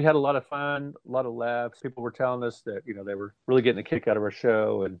 but we had a lot of fun, a lot of laughs. People were telling us that, they were really getting a kick out of our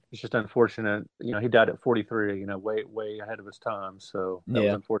show, and it's just unfortunate. He died at 43, way ahead of his time. So that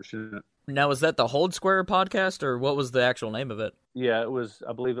was unfortunate. Now, was that the Hold Square podcast, or what was the actual name of it? Yeah, it was,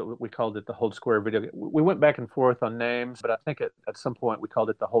 I believe we called it the Hold Square Video Game. We went back and forth on names, but I think at some point we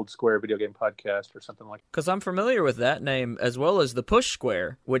called it the Hold Square Video Game Podcast or something like that. Because I'm familiar with that name as well as the Push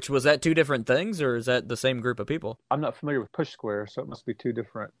Square, which was that two different things, or is that the same group of people? I'm not familiar with Push Square, so it must be two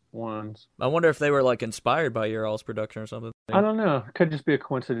different ones. I wonder if they were like inspired by your all's production or something. I don't know. It could just be a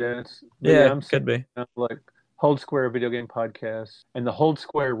coincidence. Yeah, could be. Like Hold Square Video Game Podcast, and the Hold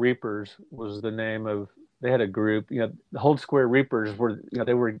Square Reapers was the name of they had a group, the Hold Square Reapers were,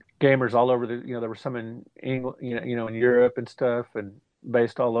 they were gamers all over there were some in England, in Europe and stuff, and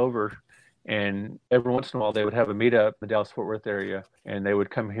based all over. And every once in a while, they would have a meetup in the Dallas-Fort Worth area, and they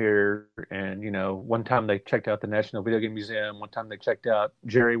would come here. And one time they checked out the National Video Game Museum. One time they checked out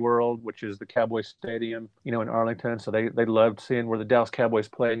Jerry World, which is the Cowboy Stadium, in Arlington. So they loved seeing where the Dallas Cowboys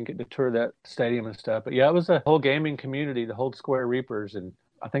played and getting to tour that stadium and stuff. But yeah, it was a whole gaming community, the Hold Square Reapers, and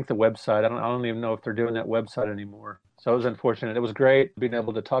I think the website. I don't even know if they're doing that website anymore. So it was unfortunate. It was great being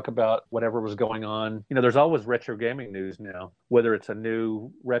able to talk about whatever was going on. There's always retro gaming news now, whether it's a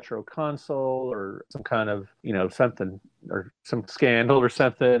new retro console or some kind of, something or some scandal or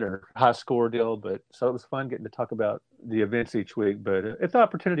something or high score deal. But so it was fun getting to talk about the events each week. But if the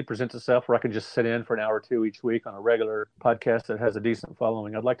opportunity presents itself where I can just sit in for an hour or two each week on a regular podcast that has a decent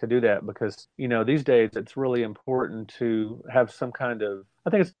following, I'd like to do that because, these days it's really important to have some kind of,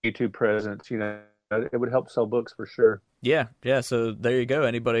 I think it's YouTube presence, it would help sell books for sure. Yeah. So there you go.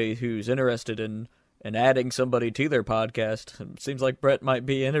 Anybody who's interested in adding somebody to their podcast, it seems like Brett might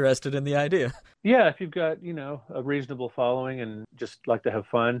be interested in the idea. Yeah, if you've got a reasonable following and just like to have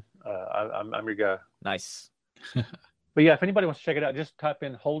fun, I'm your guy. Nice. But yeah, if anybody wants to check it out, just type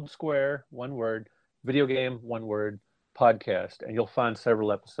in Hold Square, one word, video game, one word, podcast, and you'll find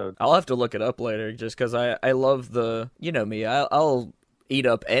several episodes. I'll have to look it up later just because I love me. I'll eat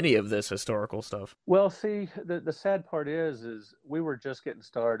up any of this historical stuff. Well, see, the sad part is we were just getting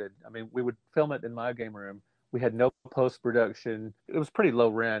started. I mean, we would film it in my game room. We had no post-production. It was pretty low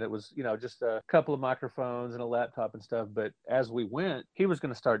rent. It was, just a couple of microphones and a laptop and stuff. But as we went, he was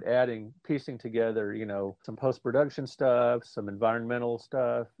going to start piecing together, some post-production stuff, some environmental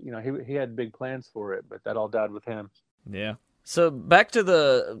stuff. He had big plans for it, but that all died with him. Yeah. So back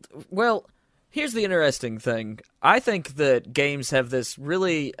to here's the interesting thing. I think that games have this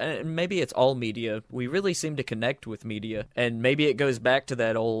really, maybe it's all media, we really seem to connect with media. And maybe it goes back to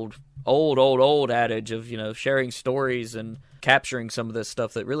that old adage of, sharing stories and capturing some of this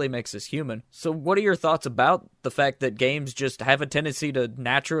stuff that really makes us human. So what are your thoughts about the fact that games just have a tendency to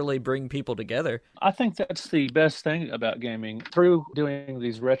naturally bring people together? I think that's the best thing about gaming. Through doing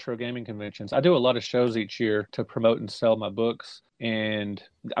these retro gaming conventions, I do a lot of shows each year to promote and sell my books. And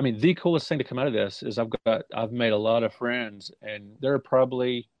I mean, the coolest thing to come out of this is I've made a lot of friends, and there are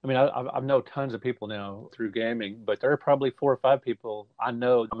probably, I've known tons of people now through gaming, but there are probably 4 or 5 people I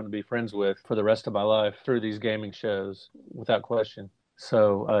know I'm going to be friends with for the rest of my life through these gaming shows, without question.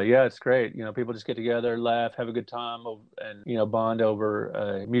 So, yeah, it's great. People just get together, laugh, have a good time, and, bond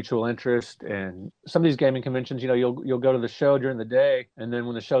over mutual interest. And some of these gaming conventions, you'll go to the show during the day, and then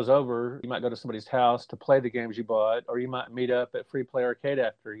when the show's over, you might go to somebody's house to play the games you bought, or you might meet up at Free Play Arcade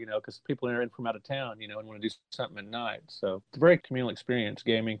after, because people are in from out of town, and want to do something at night. So it's a very communal experience,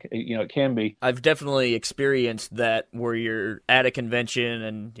 gaming, it can be. I've definitely experienced that where you're at a convention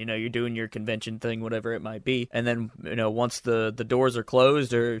and, you're doing your convention thing, whatever it might be. And then, once the doors are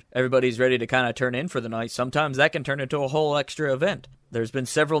closed or everybody's ready to kind of turn in for the night, sometimes that can turn into a whole extra event. There's been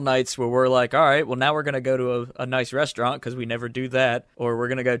several nights where we're like, all right, well, now we're going to go to a nice restaurant because we never do that, or we're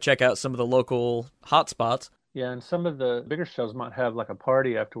going to go check out some of the local hot spots. Yeah, and some of the bigger shows might have like a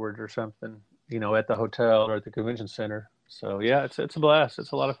party afterwards or something, at the hotel or at the convention center. So yeah, it's a blast.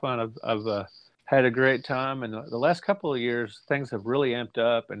 It's a lot of fun. I've had a great time, and the last couple of years things have really amped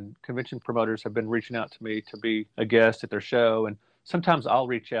up, and convention promoters have been reaching out to me to be a guest at their show. And sometimes I'll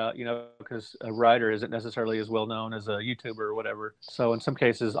reach out, because a writer isn't necessarily as well known as a YouTuber or whatever. So in some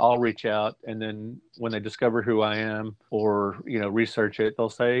cases I'll reach out, and then when they discover who I am or, research it, they'll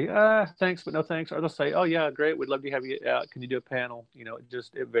say, thanks, but no thanks. Or they'll say, oh yeah, great, we'd love to have you out. Can you do a panel?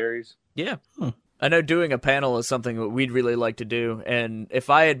 It varies. Yeah. I know doing a panel is something that we'd really like to do, and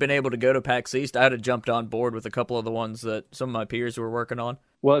if I had been able to go to PAX East, I'd have jumped on board with a couple of the ones that some of my peers were working on.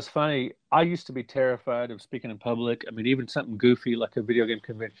 Well, it's funny. I used to be terrified of speaking in public. Even even goofy like a video game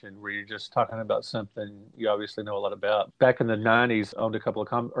convention where you're just talking about something you obviously know a lot about. Back in the 90s, I owned a couple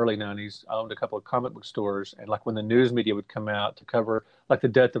of early 90s, I owned a couple of comic book stores. And like when the news media would come out to cover like the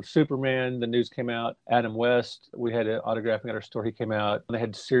death of Superman, the news came out. Adam West, we had an autographing at our store. He came out. And they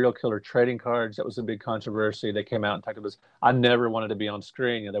had serial killer trading cards. That was a big controversy. They came out and talked about this. I never wanted to be on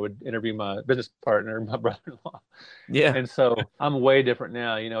screen. They would interview my business partner, my brother-in-law. Yeah. And so I'm way different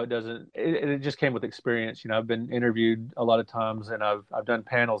now. It just came with experience. I've been interviewed a lot of times, and I've done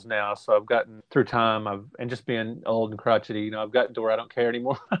panels now. So I've gotten through time, and just being old and crotchety, I've gotten to where I don't care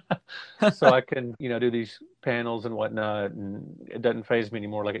anymore. So I can, do these panels and whatnot, and it doesn't faze me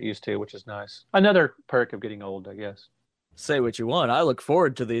anymore like it used to, which is nice. Another perk of getting old, I guess. Say what you want. I look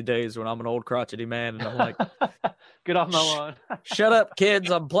forward to the days when I'm an old crotchety man and I'm like, get off my lawn. shut up,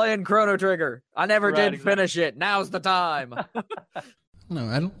 kids. I'm playing Chrono Trigger. I never did Exactly. finish it. Now's the time. No,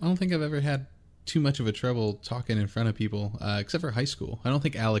 I don't think I've ever had too much of a trouble talking in front of people, except for high school. I don't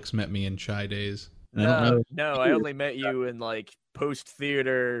think Alex met me in shy days. And I don't know. No, I only met you in like post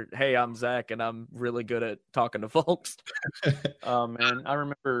theater. Hey, I'm Zach, and I'm really good at talking to folks. Oh man, I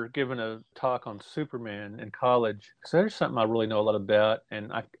remember giving a talk on Superman in college. So there's something I really know a lot about,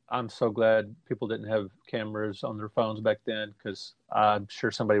 and I'm so glad people didn't have cameras on their phones back then, because I'm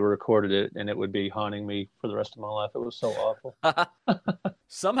sure somebody recorded it and it would be haunting me for the rest of my life. It was so awful.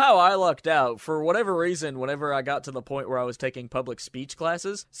 Somehow I lucked out. For whatever reason, whenever I got to the point where I was taking public speech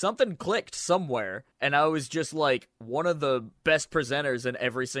classes, something clicked somewhere, and I was just like one of the best presenters in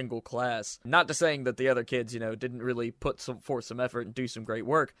every single class. Not to saying that the other kids, didn't really put forth some effort and do some great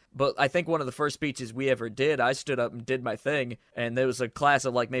work, but I think one of the first speeches we ever did, I stood up and did my thing, and there was a class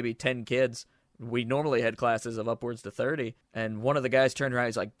of like maybe 10 kids. We normally had classes of upwards to 30, and one of the guys turned around,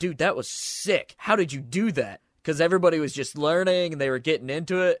 he's like, dude, that was sick. How did you do that? Because everybody was just learning, and they were getting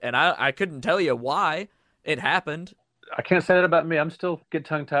into it, and I couldn't tell you why it happened. I can't say that about me. I'm still get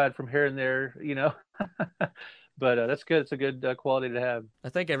tongue-tied from here and there, But that's good. It's a good quality to have. I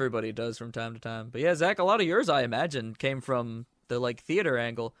think everybody does from time to time. But yeah, Zach, a lot of yours, I imagine, came from the theater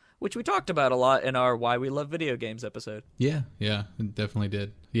angle, which we talked about a lot in our Why We Love Video Games episode. Yeah, it definitely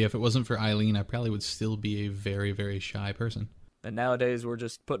did. Yeah, if it wasn't for Eileen, I probably would still be a very, very shy person. And nowadays, we're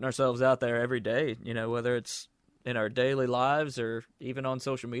just putting ourselves out there every day, whether it's in our daily lives or even on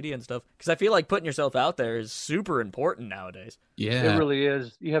social media and stuff. Because I feel like putting yourself out there is super important nowadays. Yeah. It really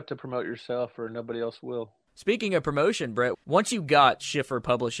is. You have to promote yourself or nobody else will. Speaking of promotion, Brett, once you got Schiffer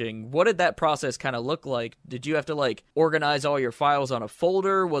Publishing, what did that process kind of look like? Did you have to organize all your files on a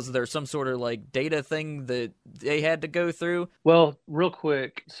folder? Was there some sort of data thing that they had to go through? Well, real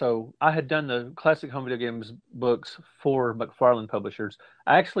quick, so I had done the classic home video games books for McFarlane Publishers.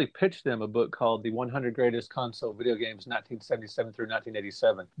 I actually pitched them a book called The 100 Greatest Console Video Games 1977 through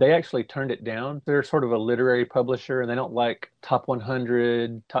 1987. They actually turned it down. They're sort of a literary publisher, and they don't like top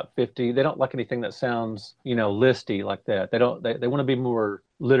 100, top 50. They don't like anything that sounds, listy like that. They want to be more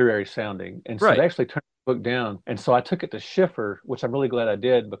literary sounding. And so Right. They actually turned the book down. And so I took it to Schiffer, which I'm really glad I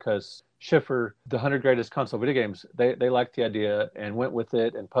did, because Schiffer, the 100 Greatest Console Video Games, they liked the idea and went with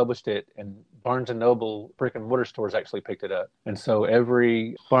it and published it. And Barnes & Noble brick and mortar stores actually picked it up. And so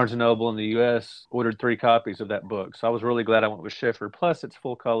every Barnes & Noble in the U.S. ordered 3 copies of that book. So I was really glad I went with Schiffer. Plus, it's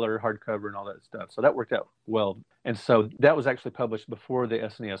full color, hardcover, and all that stuff. So that worked out well. And so that was actually published before the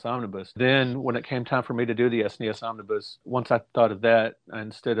SNES Omnibus. Then when it came time for me to do the SNES Omnibus, once I thought of that,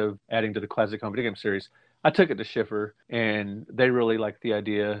 instead of adding to the Classic Home Video Game series, I took it to Schiffer, and they really liked the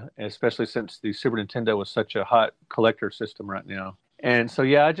idea, especially since the Super Nintendo was such a hot collector system right now. And so,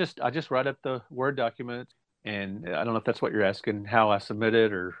 yeah, I just write up the Word document, and I don't know if that's what you're asking, how I submit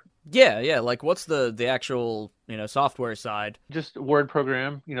it or... Yeah. What's the actual, software side? Just a Word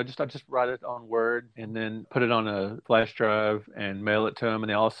program, I just write it on Word and then put it on a flash drive and mail it to them. And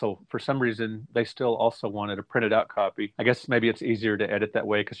they also, for some reason, they still also wanted a printed out copy. I guess maybe it's easier to edit that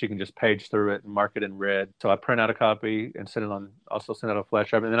way because you can just page through it and mark it in red. So I print out a copy and send it on a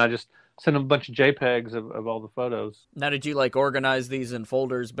flash drive. And then I just send them a bunch of JPEGs of all the photos. Now, did you organize these in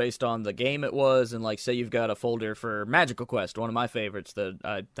folders based on the game it was? And say you've got a folder for Magical Quest, one of my favorites that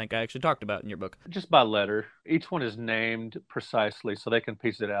I think I actually talked about in your book. Just by letter. Each one is named precisely so they can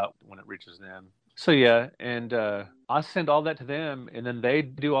piece it out when it reaches them. So yeah, and I send all that to them, and then they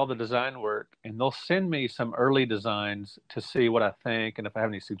do all the design work, and they'll send me some early designs to see what I think and if I have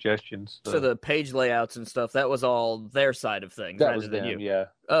any suggestions. So the page layouts and stuff, that was all their side of things, that was them, you. Yeah.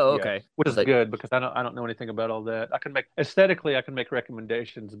 Oh, okay. Yeah. Which is good because I don't know anything about all that. I can make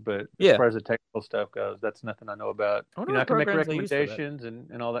recommendations, but as far as the technical stuff goes, that's nothing I know about. I can make recommendations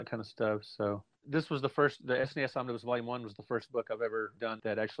and all that kind of stuff. So this was the SNES Omnibus Volume 1 was the first book I've ever done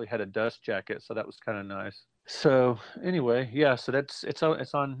that actually had a dust jacket, so that was kind of nice. So anyway, yeah, so it's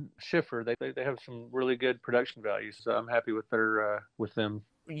on Schiffer. They have some really good production values, so I'm happy with them.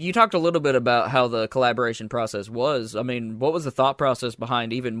 You talked a little bit about how the collaboration process was. I mean, what was the thought process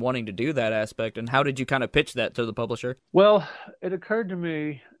behind even wanting to do that aspect, and how did you kind of pitch that to the publisher? Well, it occurred to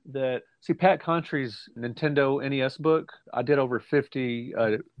me that, see, Pat Contry's Nintendo NES book, I did over 50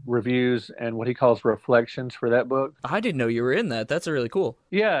 reviews and what he calls reflections for that book. I didn't know you were in that. That's really cool.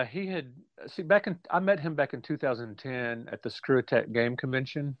 Yeah, he had, see, I met him back in 2010 at the Screw Attack Game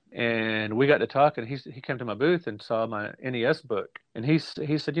Convention, and we got to talk, and he came to my booth and saw my NES book. And he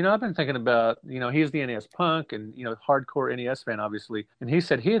said, I've been thinking about, he's the NES punk and, hardcore NES fan, obviously. And he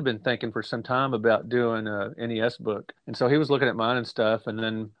said he had been thinking for some time about doing a NES book. And so he was looking at mine and stuff. And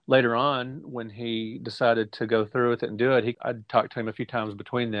then later on, when he decided to go through with it and do it, I'd talked to him a few times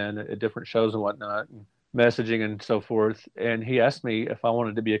between then at different shows and whatnot, and messaging and so forth. And he asked me if I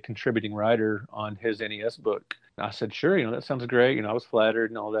wanted to be a contributing writer on his NES book. And I said, sure, that sounds great. I was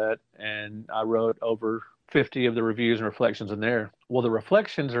flattered and all that. And I wrote over 50 of the reviews and reflections in there. Well, the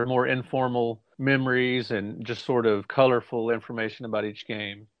reflections are more informal memories and just sort of colorful information about each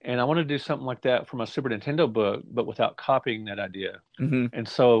game. And I wanted to do something like that for my Super Nintendo book, but without copying that idea. Mm-hmm. And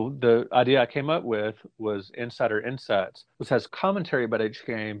so the idea I came up with was Insider Insights, which has commentary about each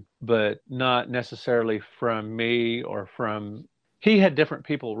game, but not necessarily from me or from... He had different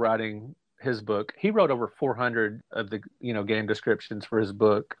people writing his book. He wrote over 400 of the game descriptions for his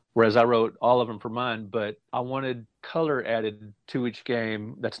book, whereas I wrote all of them for mine. But I wanted color added to each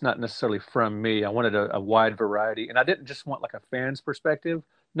game that's not necessarily from me. I wanted a wide variety, and I didn't just want like a fan's perspective.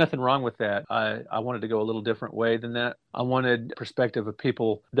 Nothing wrong with that. I wanted to go a little different way than that. I wanted perspective of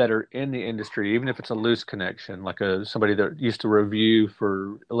people that are in the industry, even if it's a loose connection, like somebody that used to review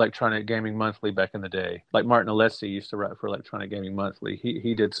for Electronic Gaming Monthly back in the day. Like Martin Alessi used to write for Electronic Gaming Monthly.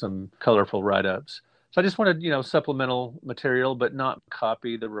 He did some colorful write-ups. So I just wanted, supplemental material, but not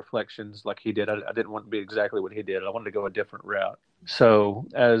copy the reflections like he did. I didn't want to be exactly what he did. I wanted to go a different route. So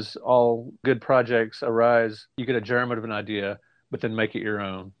as all good projects arise, you get a germ of an idea, but then make it your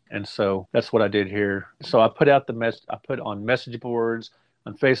own. And so that's what I did here. So I put out I put on message boards,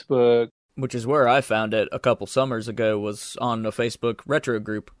 on Facebook. Which is where I found it a couple summers ago, was on a Facebook retro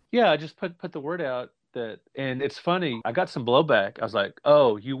group. Yeah, I just put the word out and it's funny, I got some blowback. I was like,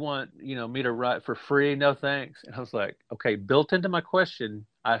 oh, you want, me to write for free? No, thanks. And I was like, okay, built into my question,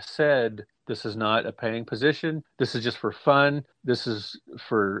 I said, this is not a paying position. This is just for fun. This is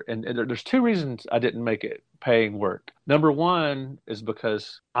and there's two reasons I didn't make it paying work. Number one is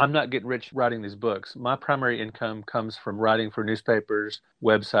because I'm not getting rich writing these books. My primary income comes from writing for newspapers,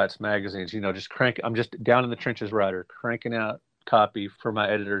 websites, magazines, I'm just down in the trenches writer, cranking out copy for my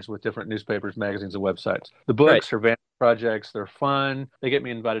editors with different newspapers, magazines, and websites. The books are vanity projects. They're fun. They get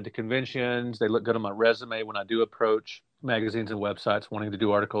me invited to conventions. They look good on my resume when I do approach magazines and websites wanting to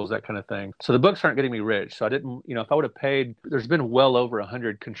do articles, that kind of thing. So the books aren't getting me rich. So I didn't, if I would have paid, there's been well over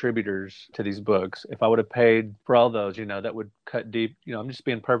 100 contributors to these books. If I would have paid for all those, that would cut deep. I'm just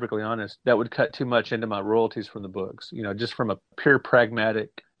being perfectly honest. That would cut too much into my royalties from the books, just from a pure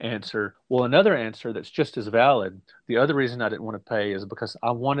pragmatic answer. Well, another answer that's just as valid, the other reason I didn't want to pay is because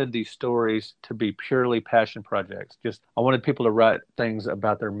I wanted these stories to be purely passion projects. I wanted people to write things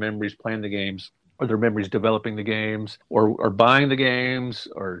about their memories playing the games, or their memories developing the games, or buying the games,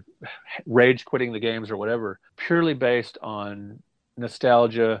 or rage quitting the games, or whatever, purely based on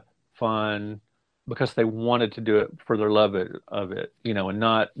nostalgia, fun, because they wanted to do it for their love of it, and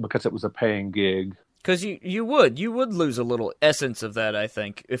not because it was a paying gig. Because you would lose a little essence of that, I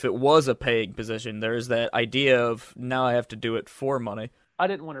think, if it was a paying position. There's that idea of, now I have to do it for money. I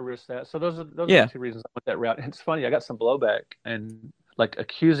didn't want to risk that. So those are the two reasons I went that route. And it's funny, I got some blowback and like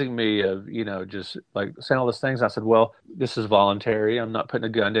accusing me of, just like saying all these things. I said, well, this is voluntary. I'm not putting a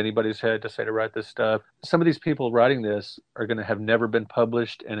gun to anybody's head to say to write this stuff. Some of these people writing this are going to have never been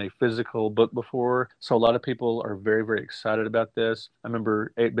published in a physical book before. So a lot of people are very, very excited about this. I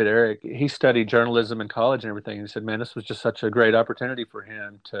remember 8-Bit Eric, he studied journalism in college and everything. And he said, man, this was just such a great opportunity for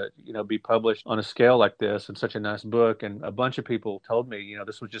him to, be published on a scale like this and such a nice book. And a bunch of people told me,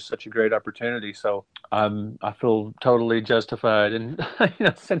 this was just such a great opportunity. So I feel totally justified in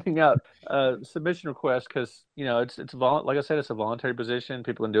sending out submission requests because it's like I said, it's a voluntary position.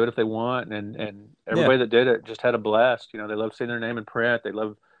 People can do it if they want, and everybody that did it just had a blast. They love seeing their name in print. They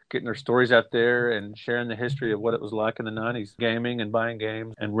love getting their stories out there and sharing the history of what it was like in the 90s, gaming and buying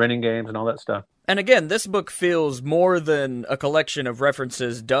games and renting games and all that stuff. And again, this book feels more than a collection of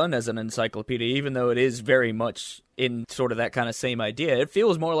references done as an encyclopedia, even though it is very much in sort of that kind of same idea. It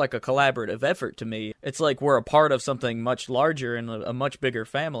feels more like a collaborative effort to me. It's like we're a part of something much larger and a much bigger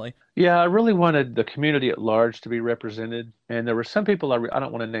family. Yeah, I really wanted the community at large to be represented. And there were some people, I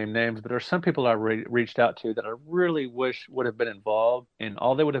don't want to name names, but there were some people I reached out to that I really wish would have been involved. And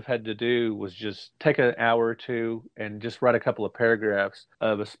all they would have had to do was just take an hour or two and just write a couple of paragraphs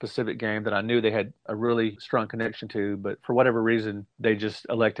of a specific game that I knew they had a really strong connection to. But for whatever reason, they just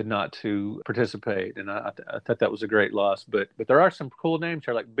elected not to participate. And I thought that was a great loss. But there are some cool names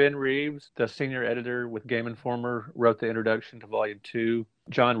here, like Ben Reeves, the senior editor with Game Informer, wrote the introduction to Volume 2.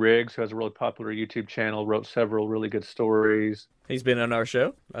 John Riggs, who has a really popular YouTube channel, wrote several really good stories. He's been on our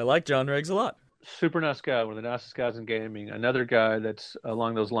show. I like John Riggs a lot. Super nice guy, one of the nicest guys in gaming. Another guy that's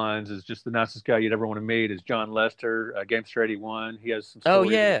along those lines is just the nicest guy you'd ever want to meet is John Lester, Gamester 81. He has some stories. Oh,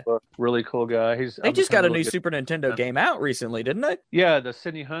 yeah. In his book. Really cool guy. They just got a new Super Nintendo game out recently, didn't they? Yeah, the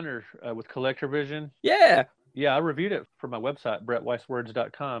Sydney Hunter with Collector Vision. Yeah. Yeah, I reviewed it for my website,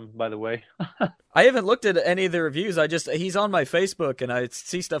 brettweisswords.com, by the way. I haven't looked at any of the reviews. He's on my Facebook, and I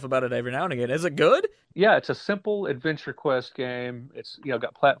see stuff about it every now and again. Is it good? Yeah, it's a simple adventure quest game. It's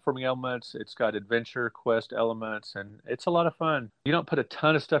got platforming elements. It's got adventure quest elements, and it's a lot of fun. You don't put a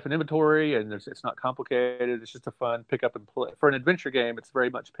ton of stuff in inventory, and it's not complicated. It's just a fun pick up and play. For an adventure game, it's very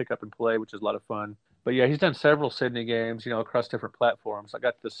much pick up and play, which is a lot of fun. But yeah, he's done several Sydney games, across different platforms. I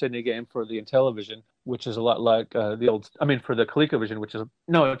got the Sydney game for the Intellivision, which is a lot like for the ColecoVision,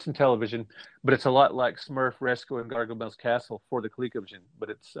 it's Intellivision, but it's a lot like Smurf Rescue and Gargoyle's Castle for the ColecoVision,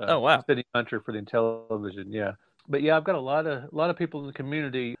 but it's Sydney Hunter for the Intellivision, yeah. But yeah, I've got a lot of people in the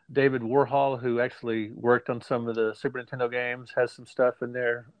community. David Warhol, who actually worked on some of the Super Nintendo games, has some stuff in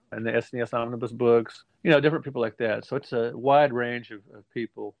there, and the SNES Omnibus books, different people like that. So it's a wide range of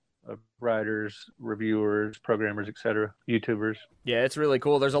people. Of writers, reviewers, programmers, etc., YouTubers. Yeah, it's really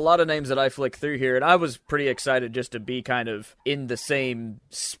cool. There's a lot of names that I flick through here, and I was pretty excited just to be kind of in the same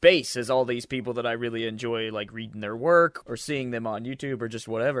space as all these people that I really enjoy, like reading their work or seeing them on YouTube or just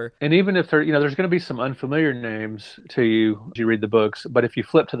whatever. And even if there's going to be some unfamiliar names to you as you read the books, but if you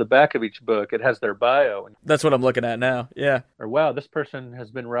flip to the back of each book, it has their bio. That's what I'm looking at now, yeah. Or, wow, this person has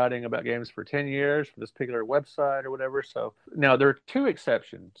been writing about games for 10 years for this particular website or whatever. So now there are two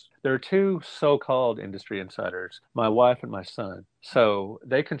exceptions. There are two so-called industry insiders, my wife and my son. So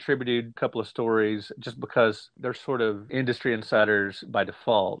they contributed a couple of stories just because they're sort of industry insiders by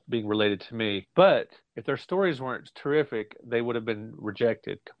default, being related to me. But if their stories weren't terrific, they would have been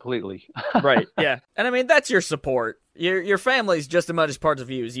rejected completely. Right, yeah. And I mean, that's your support. Your family's just as much as part of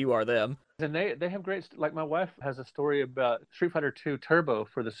you as you are them. And they have great, like my wife has a story about Street Fighter II Turbo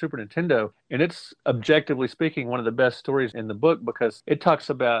for the Super Nintendo. And it's, objectively speaking, one of the best stories in the book because it talks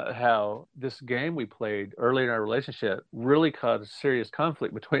about how this game we played early in our relationship really caused serious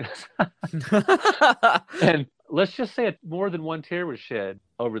conflict between us. And let's just say more than one tear was shed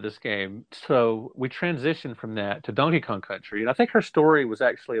over this game. So we transitioned from that to Donkey Kong Country. And I think her story was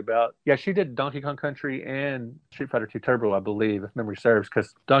actually about, she did Donkey Kong Country and Street Fighter II Turbo, I believe, if memory serves,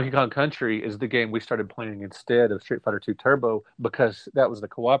 because Donkey Kong Country is the game we started playing instead of Street Fighter II Turbo because that was the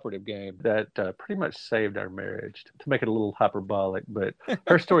cooperative game that pretty much saved our marriage, to make it a little hyperbolic. But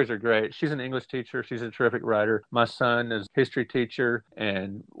her stories are great. She's an English teacher. She's a terrific writer. My son is a history teacher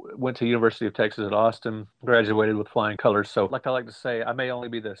and went to University of Texas at Austin, graduated with flying colors. So like I like to say, I may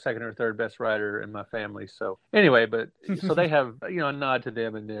only be the second or third best writer in my family. So anyway, so they have, a nod to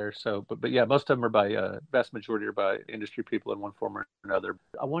them in there. So, but yeah, most of them are by, vast majority are by industry people in one form or another.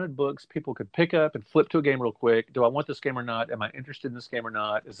 I wanted books people could pick up and flip to a game real quick. Do I want this game or not? Am I interested in this game or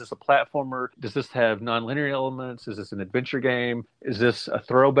not? Is this a platformer? Does this have non-linear elements? Is this an adventure game? Is this a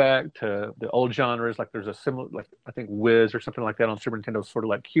throwback to the old genres? Like there's a similar, like I think Wiz or something like that on Super Nintendo, sort of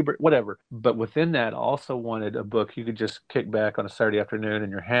like Hubert, whatever. But within that, I also wanted a book you could just kick back on a Saturday afternoon in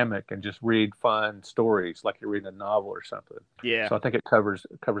your hammock and just read fun stories like you're reading a novel or something. Yeah. So I think it covers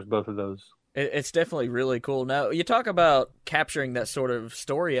both of those. It's definitely really cool. Now, you talk about capturing that sort of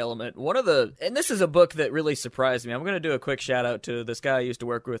story element. And this is a book that really surprised me. I'm going to do a quick shout out to this guy I used to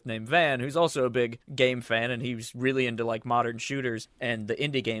work with named Van, who's also a big game fan, and he's really into like modern shooters and the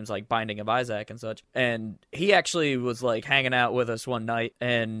indie games like Binding of Isaac and such. And he actually was like hanging out with us one night,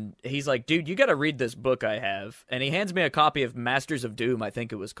 and he's like, dude, you got to read this book I have. And he hands me a copy of Masters of Doom, I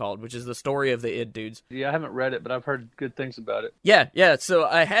think it was called, which is the story of the id dudes. Yeah, I haven't read it, but I've heard good things about it. Yeah. So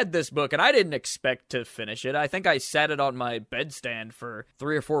I had this book, and I didn't expect to finish it. I think I sat it on my bedstand for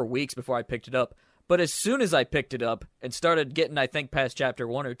 3 or 4 weeks before I picked it up. But as soon as I picked it up and started getting, I think, past chapter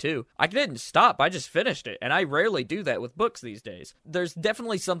 1 or 2, I didn't stop. I just finished it. And I rarely do that with books these days. There's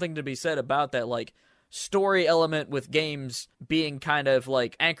definitely something to be said about that. Like, story element with games being kind of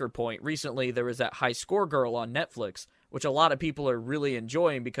like anchor point. Recently, there was that High Score Girl on Netflix, which a lot of people are really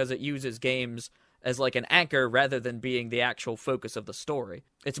enjoying because it uses games as like an anchor rather than being the actual focus of the story.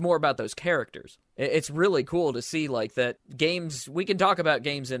 It's more about those characters. It's really cool to see like that games, we can talk about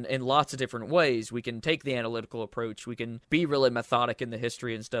games in lots of different ways. We can take the analytical approach. We can be really methodic in the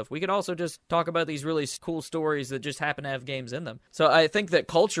history and stuff. We can also just talk about these really cool stories that just happen to have games in them. So I think that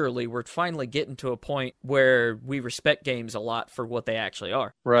culturally we're finally getting to a point where we respect games a lot for what they actually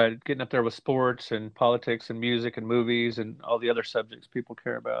are. Right. Getting up there with sports and politics and music and movies and all the other subjects people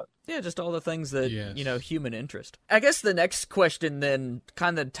care about. Yeah, just all the things that, Yes. Human interest. I guess the next question then,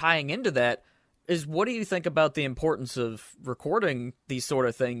 kind of tying into that, is what do you think about the importance of recording these sort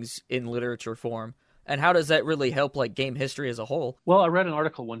of things in literature form? And how does that really help like game history as a whole? Well, I read an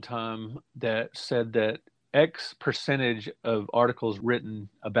article one time that said that X percentage of articles written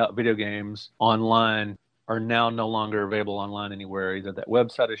about video games online are now no longer available online anywhere. Either that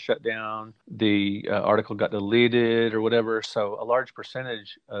website is shut down, the article got deleted or whatever. So a large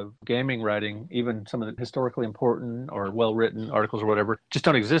percentage of gaming writing, even some of the historically important or well-written articles or whatever, just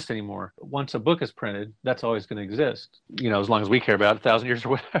don't exist anymore. Once a book is printed, that's always going to exist, as long as we care about it, 1,000 years or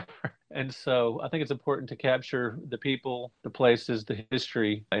whatever. And so I think it's important to capture the people, the places, the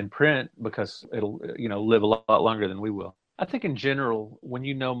history in print because it'll, live a lot longer than we will. I think in general,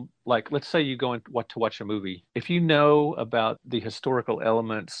 when like, let's say you go to watch a movie, if you know about the historical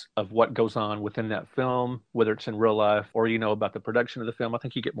elements of what goes on within that film, whether it's in real life or about the production of the film, I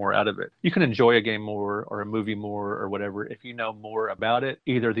think you get more out of it. You can enjoy a game more or a movie more or whatever if you know more about it,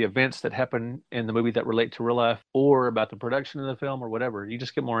 either the events that happen in the movie that relate to real life or about the production of the film or whatever. You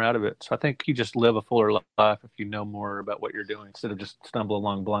just get more out of it. So I think you just live a fuller life if you know more about what you're doing instead of just stumble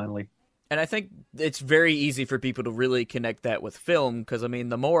along blindly. And I think it's very easy for people to really connect that with film because,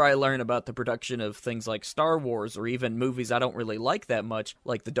 the more I learn about the production of things like Star Wars or even movies I don't really like that much,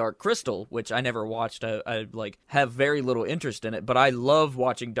 like The Dark Crystal, which I never watched, I have very little interest in it, but I love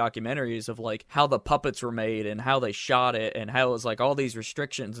watching documentaries of like how the puppets were made and how they shot it and how it was like all these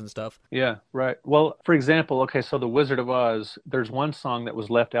restrictions and stuff. Yeah, right. Well, for example, okay, so The Wizard of Oz, there's one song that was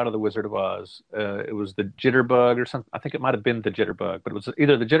left out of The Wizard of Oz. It was the Jitterbug or something. I think it might have been the Jitterbug, but it was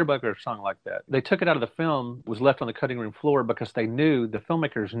either the Jitterbug or a song like that. They took it out of the film, was left on the cutting room floor because the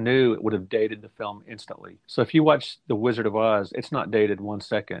filmmakers knew it would have dated the film instantly. So if you watch The Wizard of Oz, it's not dated 1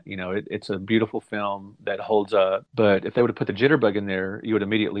 second. It's a beautiful film that holds up. But if they would have put the Jitterbug in there, you would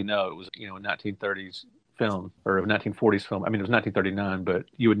immediately know it was, a 1930s film or a 1940s film. It was 1939, but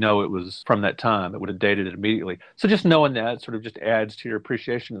you would know it was from that time. It would have dated it immediately. So just knowing that sort of just adds to your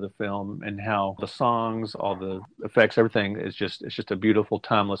appreciation of the film and how the songs, all the effects, everything it's just a beautiful,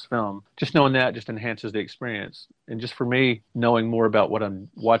 timeless film. Just knowing that just enhances the experience. And just for me, knowing more about what I'm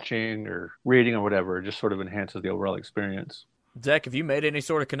watching or reading or whatever, just sort of enhances the overall experience. Zach, have you made any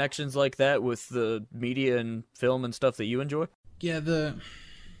sort of connections like that with the media and film and stuff that you enjoy? Yeah,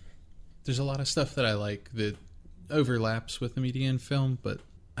 there's a lot of stuff that I like that overlaps with the media and film, but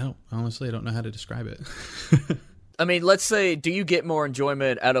I don't know how to describe it. Let's say, do you get more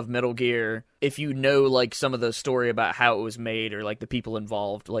enjoyment out of Metal Gear if you know, like, some of the story about how it was made or, like, the people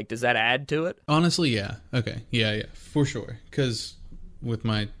involved? Like, does that add to it? Honestly, yeah. Okay. Yeah, for sure. Because with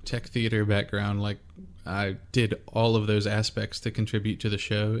my tech theater background, like, I did all of those aspects to contribute to the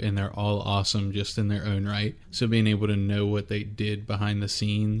show, and they're all awesome just in their own right. So being able to know what they did behind the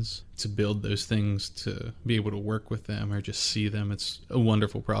scenes to build those things, to be able to work with them or just see them, it's a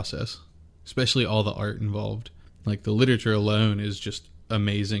wonderful process. Especially all the art involved. Like, the literature alone is just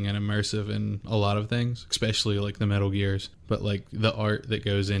amazing and immersive in a lot of things, especially like the Metal Gears. But like the art that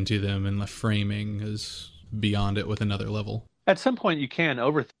goes into them and the framing is beyond it with another level. At some point, you can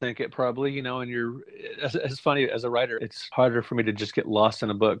overthink it, probably, and you're, as funny as a writer, it's harder for me to just get lost in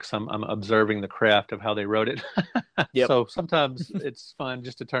a book. So I'm observing the craft of how they wrote it. Yep. So sometimes it's fun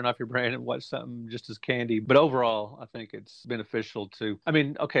just to turn off your brain and watch something just as candy. But overall, I think it's beneficial to,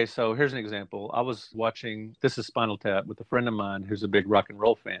 okay, so here's an example. I was watching This Is Spinal Tap with a friend of mine who's a big rock and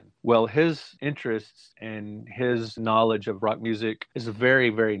roll fan. Well, his interests and his knowledge of rock music is very,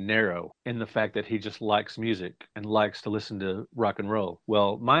 very narrow in the fact that he just likes music and likes to listen to rock and roll.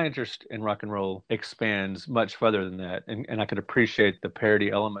 Well, my interest in rock and roll expands much further than that. And I could appreciate the parody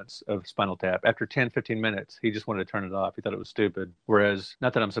elements of Spinal Tap. After 10, 15 minutes, he just wanted to turn it off. He thought it was stupid. Whereas,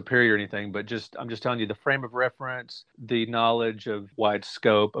 not that I'm superior or anything, but I'm just telling you the frame of reference, the knowledge of wide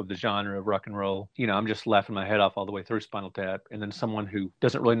scope of the genre of rock and roll. I'm just laughing my head off all the way through Spinal Tap. And then someone who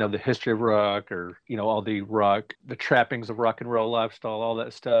doesn't really know the history of rock or, all the rock, the trappings of rock and roll lifestyle, all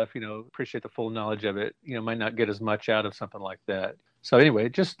that stuff, appreciate the full knowledge of it, might not get as much out of something like that. So anyway,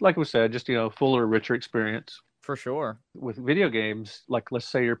 just like we said, just, fuller, richer experience. For sure. With video games, like let's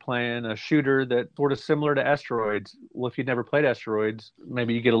say you're playing a shooter that's sort of similar to Asteroids. Well, if you've never played Asteroids,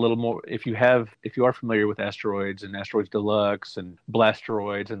 maybe you get a little more. If you are familiar with Asteroids and Asteroids Deluxe and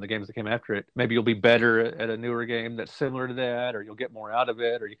Blasteroids and the games that came after it, maybe you'll be better at a newer game that's similar to that, or you'll get more out of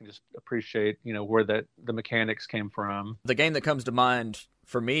it, or you can just appreciate, where the mechanics came from. The game that comes to mind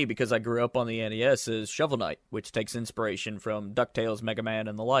for me, because I grew up on the NES, is Shovel Knight, which takes inspiration from DuckTales, Mega Man,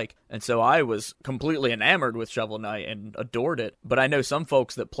 and the like. And so I was completely enamored with Shovel Knight and adored it. But I know some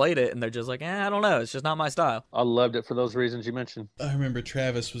folks that played it and they're just like, I don't know, it's just not my style. I loved it for those reasons you mentioned. I remember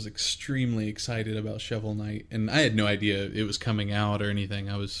Travis was extremely excited about Shovel Knight, and I had no idea it was coming out or anything.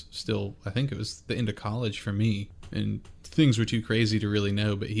 I was still, I think it was the end of college for me, and things were too crazy to really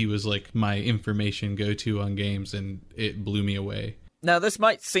know, but he was like my information go-to on games, and it blew me away. Now, this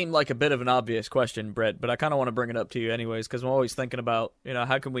might seem like a bit of an obvious question, Brett, but I kind of want to bring it up to you anyways, because I'm always thinking about,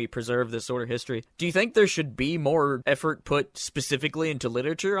 how can we preserve this sort of history? Do you think there should be more effort put specifically into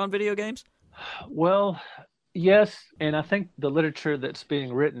literature on video games? Well, yes, and I think the literature that's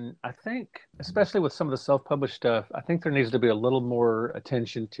being written, I think, especially with some of the self-published stuff, I think there needs to be a little more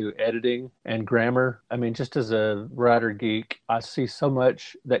attention to editing and grammar. I mean, just as a writer geek, I see so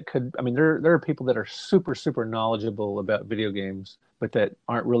much that could, there are people that are super, super knowledgeable about video games, but that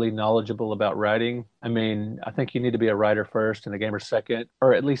aren't really knowledgeable about writing. I think you need to be a writer first and a gamer second,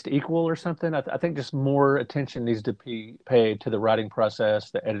 or at least equal or something. I think just more attention needs to be paid to the writing process,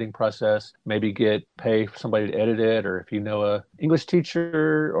 the editing process, maybe pay somebody to edit it, or if you know a English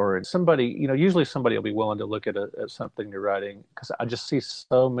teacher or somebody, usually somebody will be willing to look at something you're writing, because I just see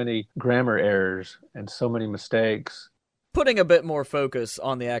so many grammar errors and so many mistakes. Putting a bit more focus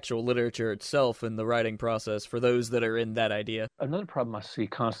on the actual literature itself and the writing process for those that are in that idea. Another problem I see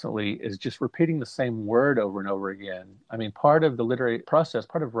constantly is just repeating the same word over and over again. Part of the literary process,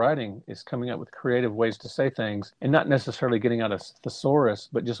 part of writing, is coming up with creative ways to say things and not necessarily getting out a thesaurus,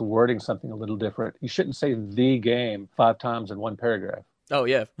 but just wording something a little different. You shouldn't say the game 5 times in one paragraph. Oh,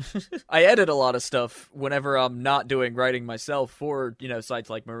 yeah. I edit a lot of stuff whenever I'm not doing writing myself for, sites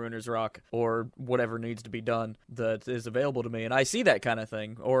like Marooner's Rock or whatever needs to be done that is available to me. And I see that kind of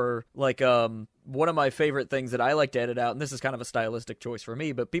thing. Or like one of my favorite things that I like to edit out, and this is kind of a stylistic choice for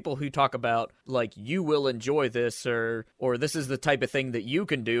me, but people who talk about like, you will enjoy this, or this is the type of thing that you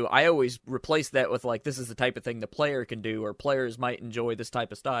can do, I always replace that with like, this is the type of thing the player can do, or players might enjoy this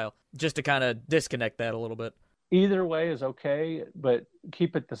type of style, just to kind of disconnect that a little bit. Either way is okay, but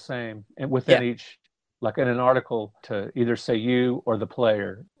keep it the same. And within each, like in an article, to either say you or the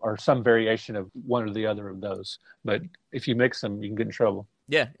player, or some variation of one or the other of those. But if you mix them, you can get in trouble.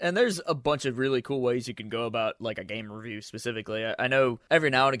 Yeah, and there's a bunch of really cool ways you can go about like a game review specifically. I know every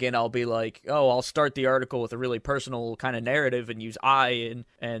now and again I'll be like, I'll start the article with a really personal kind of narrative and use I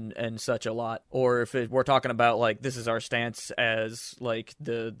and such a lot. Or if we're talking about like, this is our stance as like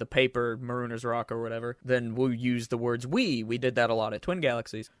the paper Marooner's Rock or whatever, then we'll use the words we. We did that a lot at Twin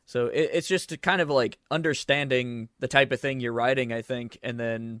Galaxies. So it's just kind of like understanding the type of thing you're writing, I think, and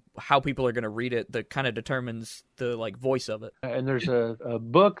then how people are going to read it that kind of determines the like voice of it. And there's a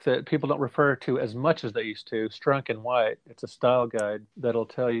book that people don't refer to as much as they used to, Strunk and White. It's a style guide that'll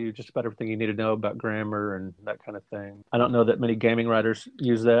tell you just about everything you need to know about grammar and that kind of thing. I don't know that many gaming writers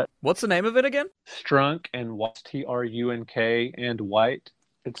use that. What's the name of it again? Strunk and White, Trunk and White.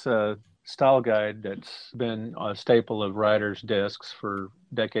 It's a style guide that's been a staple of writers' desks for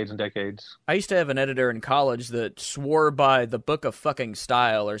decades and decades. I used to have an editor in college that swore by the Book of Fucking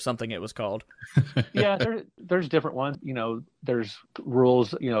Style or something it was called. Yeah, there's different ones. There's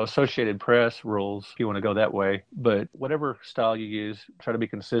rules, Associated Press rules, if you want to go that way. But whatever style you use, try to be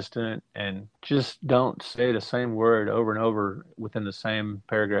consistent and just don't say the same word over and over within the same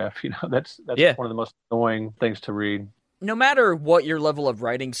paragraph. That's one of the most annoying things to read. No matter what your level of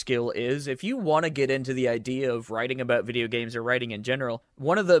writing skill is, if you want to get into the idea of writing about video games or writing in general,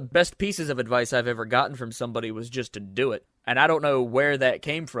 one of the best pieces of advice I've ever gotten from somebody was just to do it. And I don't know where that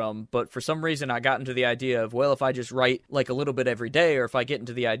came from, but for some reason I got into the idea of, well, if I just write like a little bit every day, or if I get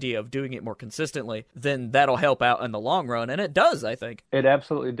into the idea of doing it more consistently, then that'll help out in the long run. And it does, I think. It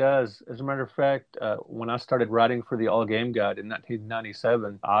absolutely does. As a matter of fact, when I started writing for the All Game Guide in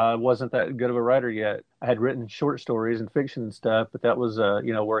 1997, I wasn't that good of a writer yet. I had written short stories and fiction and stuff, but that was,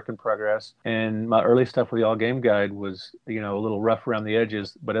 work in progress. And my early stuff for the All Game Guide was, a little rough around the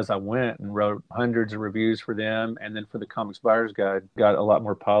edges. But as I went and wrote hundreds of reviews for them, and then for the Comics Buyer's Guide, got a lot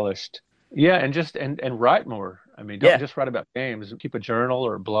more polished. Yeah, and just and write more. Don't just write about games. Keep a journal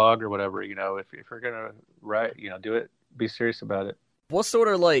or a blog or whatever. If you're gonna write, do it. Be serious about it. What sort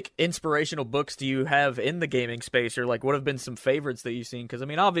of, like, inspirational books do you have in the gaming space, or, like, what have been some favorites that you've seen? Because, I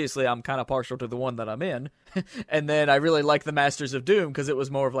mean, obviously I'm kind of partial to the one that I'm in, and then I really like The Masters of Doom because it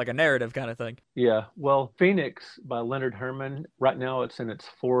was more of, like, a narrative kind of thing. Yeah, well, Phoenix by Leonard Herman, right now it's in its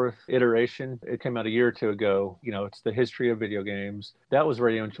fourth iteration. It came out a year or two ago. You know, it's the history of video games. That was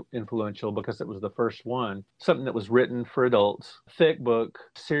very influential because it was the first one, something that was written for adults, thick book,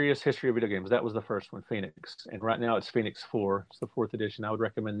 serious history of video games. That was the first one, Phoenix. And right now it's Phoenix 4. It's the fourth edition. I would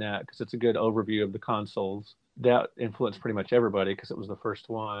recommend that because it's a good overview of the consoles. That influenced pretty much everybody because it was the first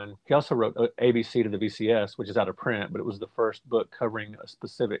one. He also wrote ABC to the VCS, which is out of print, but it was the first book covering a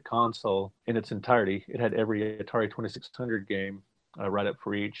specific console in its entirety. It had every Atari 2600 game right up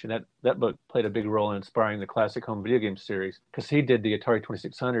for each. And that book played a big role in inspiring the classic home video game series because he did the Atari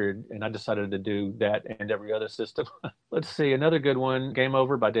 2600, and I decided to do that and every other system. Let's see, another good one, Game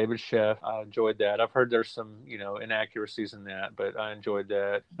Over by David Sheff. I enjoyed that. I've heard there's some, inaccuracies in that, but I enjoyed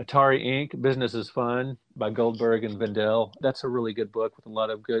that. Atari Inc., Business is Fun by Goldberg and Vendel. That's a really good book with a lot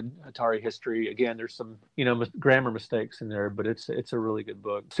of good Atari history. Again, there's some, grammar mistakes in there, but it's a really good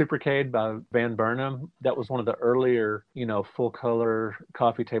book. Supercade by Van Burnham. That was one of the earlier, full color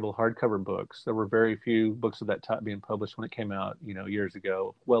coffee table hardcover books. There were very few books of that type being published when it came out, years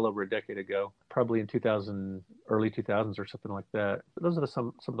ago, well over a decade ago, probably in 2000, early 2000s or something like that. But those are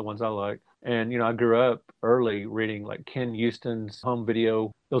some of the ones I like. And, I grew up early reading like Ken Houston's home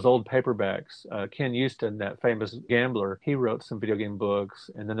video, those old paperbacks. Ken Houston, that famous gambler, he wrote some video game books.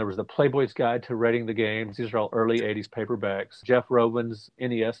 And then there was the Playboy's Guide to Rating the Games. These are all early 80s paperbacks. Jeff Robin's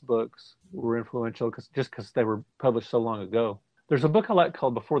NES books were influential because they were published so long ago. There's a book I like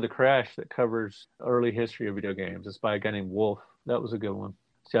called Before the Crash that covers early history of video games. It's by a guy named Wolf. That was a good one.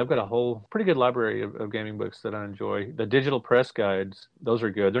 See, I've got a whole pretty good library of gaming books that I enjoy. The digital press guides, those are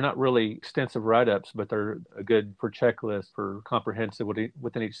good. They're not really extensive write-ups, but they're good for checklists, for comprehensive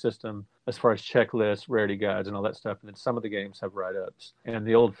within each system, as far as checklists, rarity guides, and all that stuff. And then some of the games have write-ups. And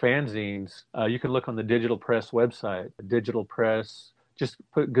the old fanzines, you can look on the Digital Press website. Digital Press, just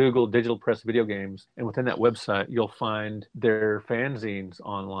put Google Digital Press video games, and within that website, you'll find their fanzines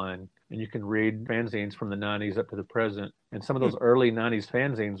online. And you can read fanzines from the 90s up to the present. And some of those early 90s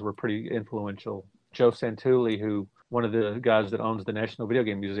fanzines were pretty influential. Joe Santulli, who one of the guys that owns the National Video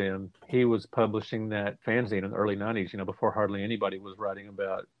Game Museum, he was publishing that fanzine in the early 90s, before hardly anybody was writing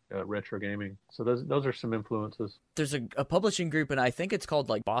about retro gaming. So those are some influences. There's a publishing group, and I think it's called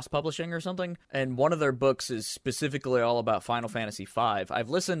like Boss Publishing or something, and one of their books is specifically all about Final Fantasy V. I've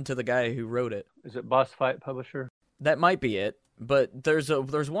listened to the guy who wrote it. Is it Boss Fight Publisher? That might be it. But there's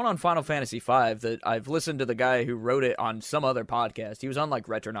one on Final Fantasy V that I've listened to the guy who wrote it on some other podcast. He was on like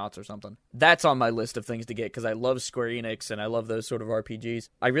Retronauts or something. That's on my list of things to get because I love Square Enix and I love those sort of RPGs.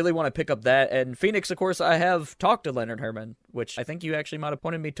 I really want to pick up that. And Phoenix, of course, I have talked to Leonard Herman, which I think you actually might have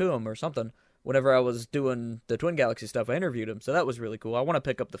pointed me to him or something. Whenever I was doing the Twin Galaxy stuff, I interviewed him, so that was really cool. I want to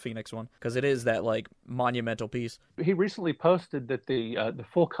pick up the Phoenix one, because it is that, like, monumental piece. He recently posted that the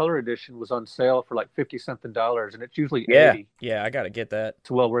full color edition was on sale for like $50-something, and it's usually $80. Yeah, I gotta get that. It's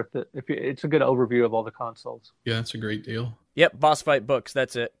well worth it. It's a good overview of all the consoles. Yeah, that's a great deal. Yep, Boss Fight Books,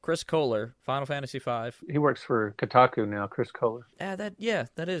 that's it. Chris Kohler, Final Fantasy V. He works for Kotaku now, Chris Kohler. Yeah,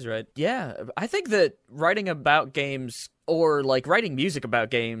 that is right. Yeah, I think that writing about games, or like writing music about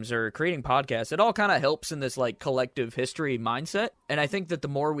games, or creating podcasts, it all kind of helps in this like collective history mindset. And I think that the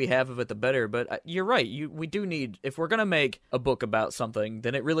more we have of it, the better. But you're right, we do need, if we're going to make a book about something,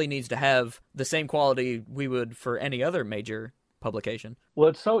 then it really needs to have the same quality we would for any other major publication. Well,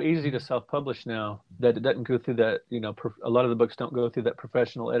 it's so easy to self-publish now that it doesn't go through that, a lot of the books don't go through that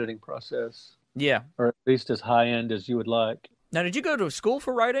professional editing process. Yeah. Or at least as high-end as you would like. Now, did you go to school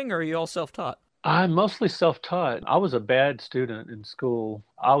for writing, or are you all self-taught? I'm mostly self-taught. I was a bad student in school.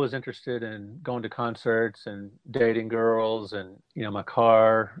 I was interested in going to concerts and dating girls and, my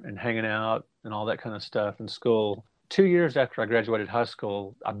car and hanging out and all that kind of stuff in school. 2 years after I graduated high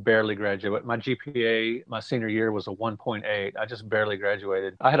school, I barely graduated. My GPA, my senior year, was a 1.8. I just barely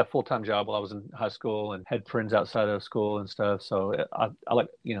graduated. I had a full-time job while I was in high school and had friends outside of school and stuff. So I like,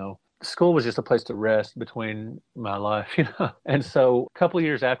 school was just a place to rest between my life, And so a couple of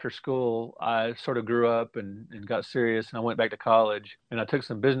years after school, I sort of grew up and got serious, and I went back to college, and I took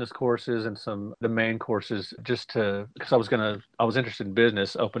some business courses and some domain courses because I was interested in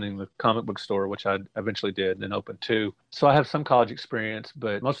business, opening the comic book store, which I eventually did and opened two. So I have some college experience,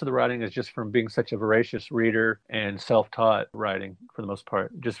 but most of the writing is just from being such a voracious reader and self-taught writing for the most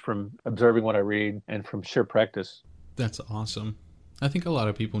part, just from observing what I read and from sheer practice. That's awesome. I think a lot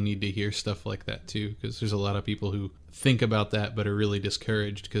of people need to hear stuff like that too, because there's a lot of people who think about that but are really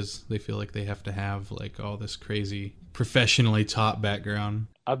discouraged because they feel like they have to have like all this crazy professionally taught background.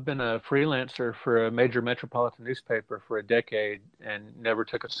 I've been a freelancer for a major metropolitan newspaper for a decade and never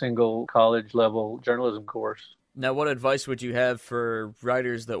took a single college level journalism course. Now, what advice would you have for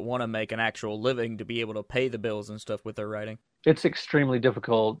writers that want to make an actual living to be able to pay the bills and stuff with their writing? It's extremely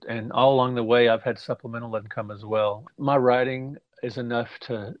difficult, and all along the way, I've had supplemental income as well. My writing is enough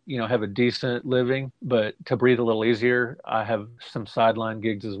to, have a decent living, but to breathe a little easier, I have some sideline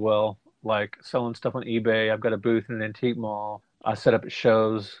gigs as well, like selling stuff on eBay. I've got a booth in an antique mall. I set up at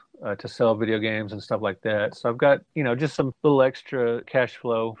shows to sell video games and stuff like that. So I've got, just some little extra cash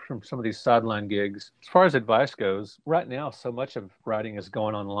flow from some of these sideline gigs. As far as advice goes, right now, so much of writing is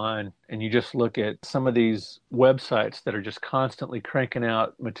going online. And you just look at some of these websites that are just constantly cranking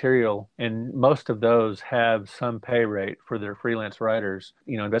out material. And most of those have some pay rate for their freelance writers.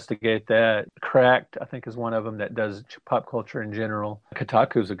 Investigate that. Cracked, I think, is one of them that does pop culture in general.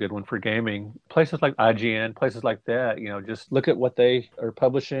 Kotaku's a good one for gaming. Places like IGN, places like that, just look at what they are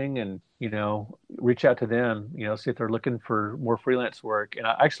publishing and, reach out to them, see if they're looking for more freelance work. And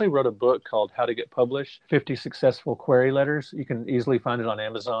I actually wrote a book called How to Get Published, 50 Successful Query Letters. You can easily find it on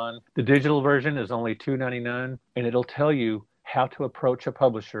Amazon. The digital version is only $2.99, and it'll tell you how to approach a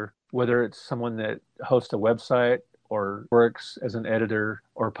publisher, whether it's someone that hosts a website or works as an editor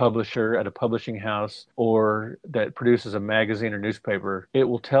or publisher at a publishing house or that produces a magazine or newspaper. It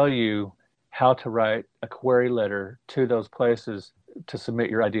will tell you how to write a query letter to those places to submit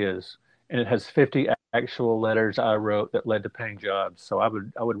your ideas. And it has 50 actual letters I wrote that led to paying jobs. So I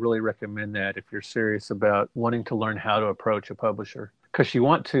would really recommend that if you're serious about wanting to learn how to approach a publisher, because you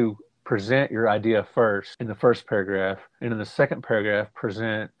want to present your idea first in the first paragraph, and in the second paragraph,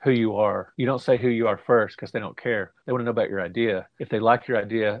 present who you are. You don't say who you are first because they don't care. They want to know about your idea. If they like your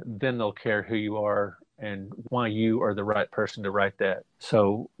idea, then they'll care who you are and why you are the right person to write that.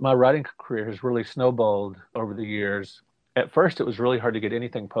 So my writing career has really snowballed over the years. At first, it was really hard to get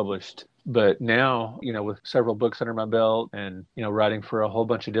anything published. But now, with several books under my belt and, writing for a whole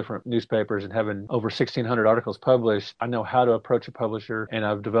bunch of different newspapers and having over 1,600 articles published, I know how to approach a publisher, and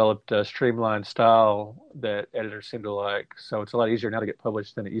I've developed a streamlined style that editors seem to like. So it's a lot easier now to get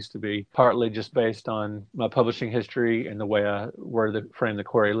published than it used to be, partly just based on my publishing history and the way I frame the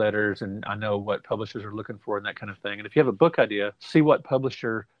query letters, and I know what publishers are looking for and that kind of thing. And if you have a book idea, see what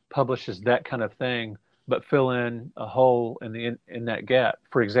publisher publishes that kind of thing, but fill in a hole in that gap.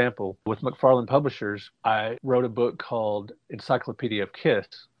 For example, with McFarlane Publishers, I wrote a book called Encyclopedia of Kiss,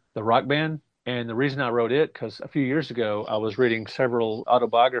 the rock band. And the reason I wrote it, because a few years ago, I was reading several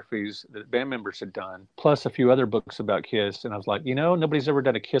autobiographies that band members had done, plus a few other books about Kiss. And I was like, nobody's ever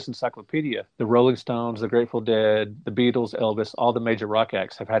done a Kiss encyclopedia. The Rolling Stones, the Grateful Dead, the Beatles, Elvis, all the major rock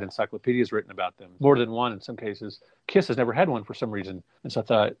acts have had encyclopedias written about them, more than one in some cases. Kiss has never had one for some reason. And so I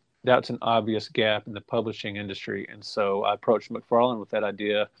thought, that's an obvious gap in the publishing industry. And so I approached McFarlane with that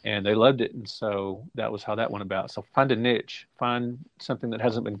idea, and they loved it. And so that was how that went about. So find a niche, find something that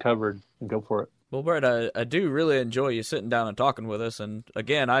hasn't been covered, and go for it. Well, Brett, I do really enjoy you sitting down and talking with us. And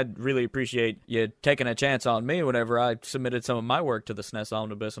again, I really appreciate you taking a chance on me whenever I submitted some of my work to the SNES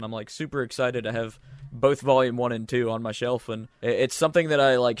Omnibus. And I'm super excited to have both Volume 1 and 2 on my shelf. And it's something that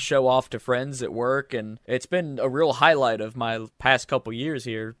I show off to friends at work. And it's been a real highlight of my past couple years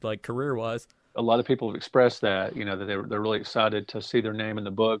here, career-wise. A lot of people have expressed that, that they're really excited to see their name in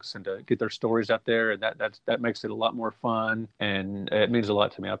the books and to get their stories out there. And that makes it a lot more fun. And it means a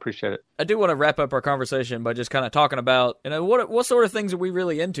lot to me. I appreciate it. I do want to wrap up our conversation by just kind of talking about, what sort of things are we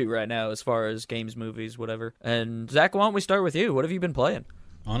really into right now as far as games, movies, whatever. And Zach, why don't we start with you? What have you been playing?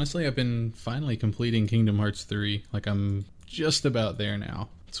 Honestly, I've been finally completing Kingdom Hearts 3. I'm just about there now.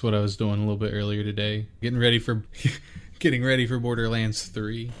 That's what I was doing a little bit earlier today. Getting ready for Borderlands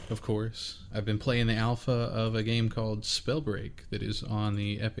 3, of course. I've been playing the alpha of a game called Spellbreak that is on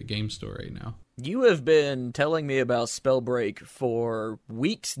the Epic Game Store right now. You have been telling me about Spellbreak for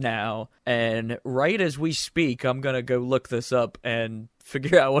weeks now, and right as we speak, I'm going to go look this up and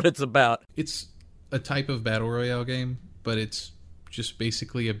figure out what it's about. It's a type of battle royale game, but it's just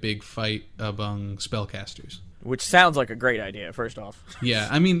basically a big fight among spellcasters. Which sounds like a great idea, first off. Yeah,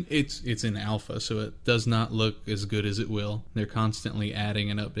 it's in alpha, so it does not look as good as it will. They're constantly adding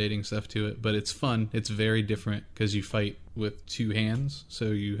and updating stuff to it, but it's fun. It's very different because you fight with two hands, so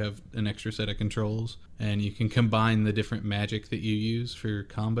you have an extra set of controls, and you can combine the different magic that you use for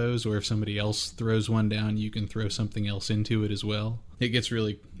combos, or if somebody else throws one down, you can throw something else into it as well. It gets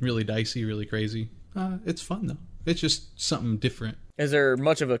really, really dicey, really crazy. It's fun, though. It's just something different. Is there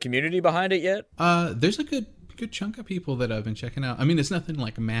much of a community behind it yet? There's a good good chunk of people that I've been checking out. I mean, it's nothing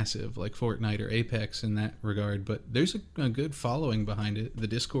like massive like Fortnite or Apex in that regard, but there's a good following behind it. The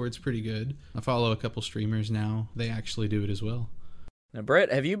Discord's pretty good. I follow a couple streamers now. They actually do it as well. Now,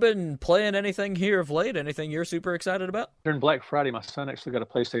 Brett, have you been playing anything here of late? Anything you're super excited about? During Black Friday, my son actually got a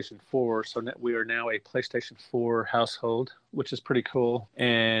PlayStation 4, so we are now a PlayStation 4 household, which is pretty cool.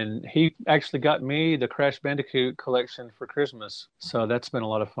 And he actually got me the Crash Bandicoot collection for Christmas, so that's been a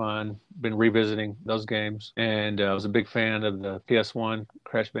lot of fun. Been revisiting those games, and I was a big fan of the PS1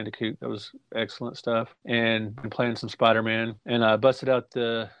 Crash Bandicoot. That was excellent stuff. And been playing some Spider-Man, and I busted out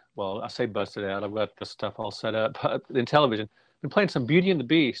I say busted out, I've got the stuff all set up in television. Been playing some Beauty and the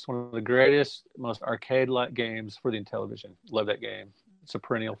Beast, one of the greatest, most arcade-like games for the Intellivision. Love that game. It's a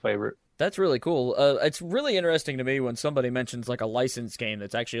perennial favorite. That's really cool. It's really interesting to me when somebody mentions like a licensed game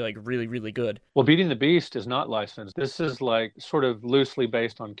that's actually like really, really good. Well, Beauty and the Beast is not licensed. This is like sort of loosely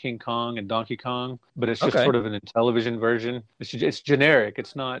based on King Kong and Donkey Kong, but it's just sort of an Intellivision version. It's generic.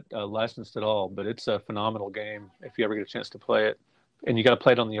 It's not licensed at all, but it's a phenomenal game if you ever get a chance to play it. And you got to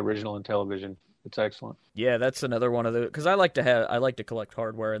play it on the original Intellivision. It's excellent. Yeah, that's another one of the, because I like to collect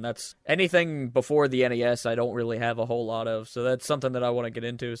hardware, and that's anything before the NES I don't really have a whole lot of, so that's something that I want to get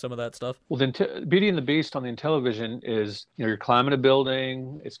into, some of that stuff. Well, then Beauty and the Beast on the Intellivision is, you're climbing a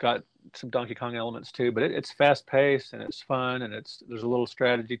building. It's got some Donkey Kong elements too, but it's fast paced and it's fun, and there's a little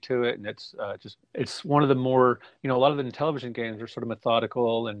strategy to it, and it's one of the more, a lot of the Intellivision games are sort of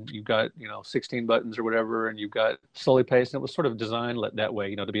methodical, and you've got 16 buttons or whatever, and you've got slowly paced, and it was sort of designed that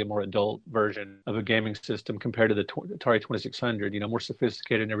way, to be a more adult version of a gaming system compared to the Atari 2600, more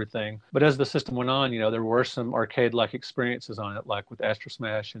sophisticated and everything. But as the system went on, there were some arcade-like experiences on it, like with Astro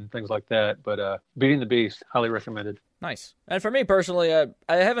Smash and things like that. But Beating the Beast, highly recommended. Nice. And for me personally, I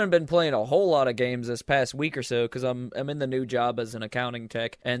haven't been playing a whole lot of games this past week or so because I'm in the new job as an accounting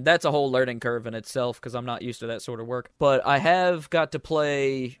tech, and that's a whole learning curve in itself because I'm not used to that sort of work. But I have got to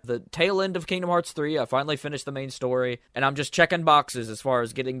play the tail end of Kingdom Hearts 3. I finally finished the main story, and I'm just checking boxes as far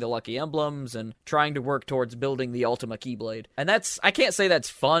as getting the lucky emblems and trying to work towards building the Ultima Keyblade. And I can't say that's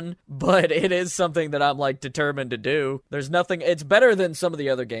fun, but it is something that I'm determined to do. There's nothing, it's better than some of the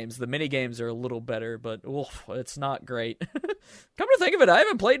other games. The mini games are a little better, but it's not great. Come to think of it, I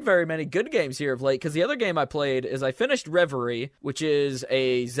haven't played very many good games here of late, because the other game I played is I finished Reverie, which is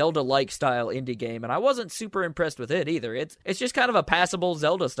a Zelda-like style indie game, and I wasn't super impressed with it either. It's just kind of a passable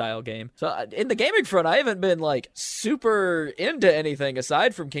Zelda-style game. So in the gaming front, I haven't been super into anything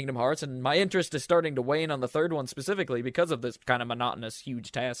aside from Kingdom Hearts, and my interest is starting to wane on the third one specifically because of this kind of monotonous,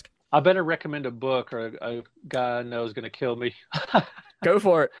 huge task. I better recommend a book, or a guy I know is going to kill me. Go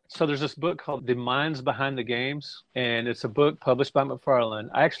for it. So there's this book called The Minds Behind the Games, and it's a book published by McFarlane.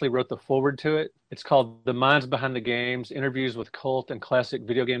 I actually wrote the foreword to it. It's called The Minds Behind the Games, Interviews with Cult and Classic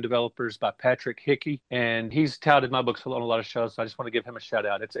Video Game Developers by Patrick Hickey. And he's touted my books on a lot of shows, so I just want to give him a shout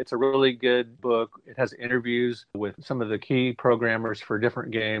out. It's a really good book. It has interviews with some of the key programmers for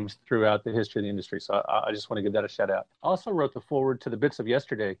different games throughout the history of the industry. So I just want to give that a shout out. I also wrote the foreword to The Bits of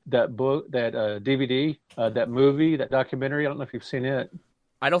Yesterday, that book, that DVD, that movie, that documentary. I don't know if you've seen it.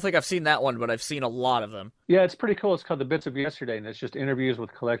 I don't think I've seen that one, but I've seen a lot of them. Yeah, it's pretty cool. It's called The Bits of Yesterday, and it's just interviews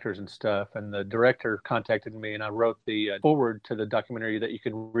with collectors and stuff. And the director contacted me, and I wrote the foreword to the documentary that you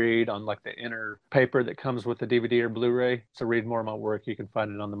can read on the inner paper that comes with the DVD or Blu-ray. So read more of my work. You can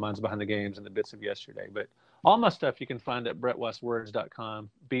find it on The Minds Behind the Games and The Bits of Yesterday. But all my stuff you can find at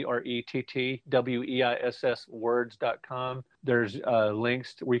BrettWeissWords.com, BrettWeiss words.com. There's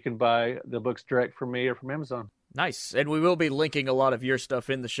links where you can buy the books direct from me or from Amazon. Nice. And we will be linking a lot of your stuff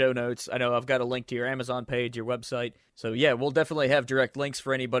in the show notes. I know I've got a link to your Amazon page, your website. So yeah, we'll definitely have direct links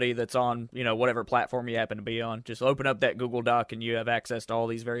for anybody that's on, whatever platform you happen to be on. Just open up that Google Doc and you have access to all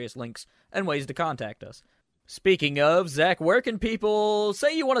these various links and ways to contact us. Speaking of, Zach, where can people,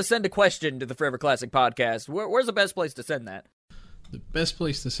 say you want to send a question to the Forever Classic Podcast, where's the best place to send that? The best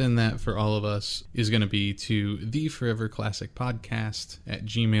place to send that for all of us is going to be to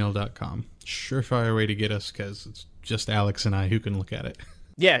theforeverclassicpodcast@gmail.com. Surefire way to get us, because it's just Alex and I who can look at it.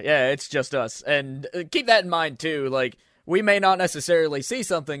 Yeah, it's just us. And keep that in mind, too. We may not necessarily see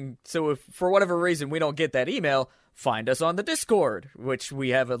something, so if for whatever reason we don't get that email, find us on the Discord, which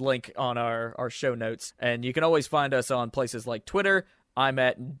we have a link on our show notes. And you can always find us on places like Twitter. I'm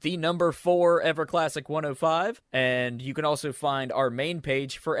at the number 4 EverClassic105, and you can also find our main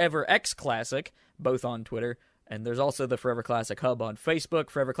page, Forever X Classic, both on Twitter. And there's also the Forever Classic Hub on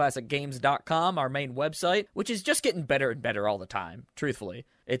Facebook, foreverclassicgames.com, our main website, which is just getting better and better all the time, truthfully.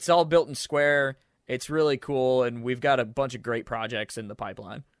 It's all built in Square, it's really cool, and we've got a bunch of great projects in the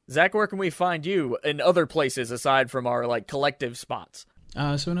pipeline. Zach, where can we find you in other places aside from our collective spots?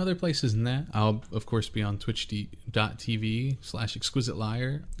 So in other places than that, I'll, of course, be on twitch.tv/Exquisite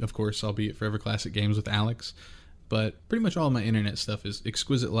Liar. Of course, I'll be at Forever Classic Games with Alex. But pretty much all my internet stuff is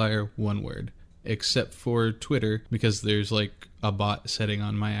Exquisite Liar, one word. Except for Twitter, because there's like a bot setting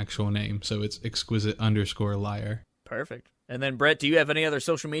on my actual name. So it's exquisite_liar. Perfect. And then, Brett, do you have any other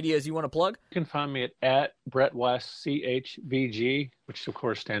social medias you want to plug? You can find me at Brett Weiss, CHVG, which of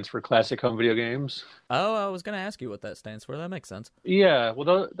course stands for Classic Home Video Games. Oh, I was going to ask you what that stands for. That makes sense. Yeah,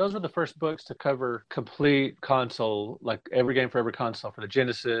 well, those were the first books to cover complete console, like every game for every console, for the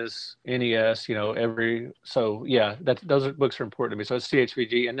Genesis, NES, so yeah, those books are important to me. So it's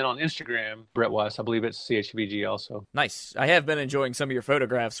CHVG. And then on Instagram, Brett Weiss, I believe it's CHVG also. Nice. I have been enjoying some of your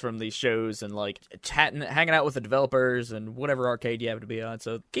photographs from these shows and like chatting, hanging out with the developers and whatever arcade you happen to be on.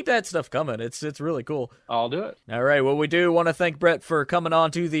 So keep that stuff coming. It's really cool. I'll do it. All right. Well, we do want to thank Brett for coming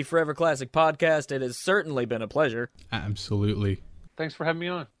on to the Forever Classic podcast. It has certainly been a pleasure. Absolutely. Thanks for having me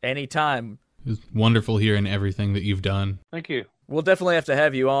on. Anytime. It was wonderful hearing everything that you've done. Thank you. We'll definitely have to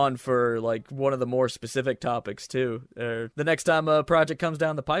have you on for like one of the more specific topics too. The next time a project comes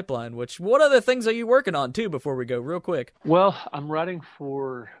down the pipeline, what other things are you working on too before we go real quick? Well, I'm writing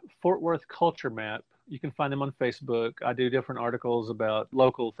for Fort Worth Culture Map. You can find them on Facebook. I do different articles about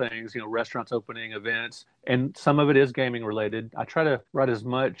local things, restaurants opening, events, and some of it is gaming related. I try to write as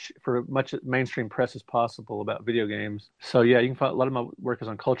much mainstream press as possible about video games. So yeah, you can find a lot of my work is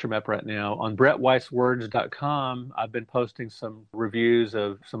on Culture Map right now. On BrettWeissWords.com, I've been posting some reviews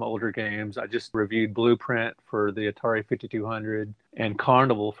of some older games. I just reviewed Blueprint for the Atari 5200 and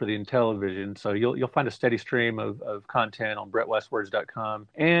Carnival for the Intellivision. So you'll find a steady stream of content on BrettWeissWords.com.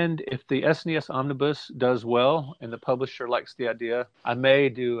 And if the SNES Omnibus does well and the publisher likes the idea, I may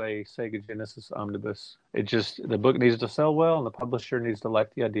do a Sega Genesis Omnibus. The book needs to sell well and the publisher needs to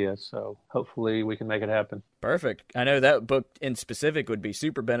like the idea. So hopefully we can make it happen. Perfect. I know that book in specific would be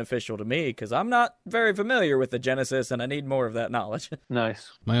super beneficial to me because I'm not very familiar with the Genesis and I need more of that knowledge.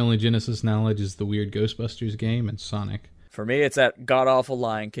 Nice. My only Genesis knowledge is the weird Ghostbusters game and Sonic. For me, it's that god-awful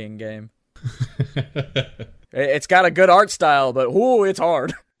Lion King game. It's got a good art style, but it's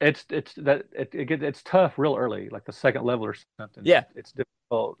hard. It's tough real early, like the second level or something. Yeah. It's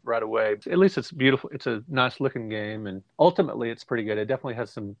difficult right away. At least it's beautiful. It's a nice looking game, and ultimately it's pretty good. It definitely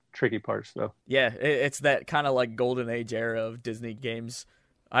has some tricky parts, though. Yeah, it's that kind of like golden age era of Disney games.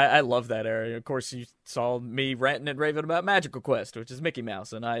 I love that era. Of course, you saw me ranting and raving about Magical Quest, which is Mickey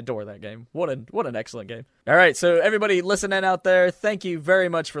Mouse, and I adore that game. What an excellent game. All right, so everybody listening out there, thank you very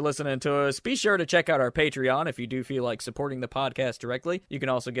much for listening to us. Be sure to check out our Patreon if you do feel like supporting the podcast directly. You can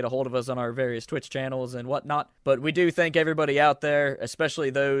also get a hold of us on our various Twitch channels and whatnot. But we do thank everybody out there,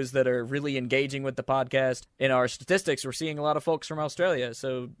 especially those that are really engaging with the podcast. In our statistics, we're seeing a lot of folks from Australia.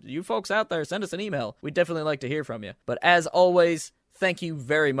 So you folks out there, send us an email. We'd definitely like to hear from you. But as always, thank you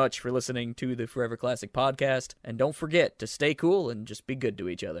very much for listening to the Forever Classic podcast, and don't forget to stay cool and just be good to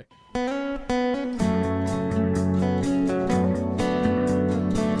each other.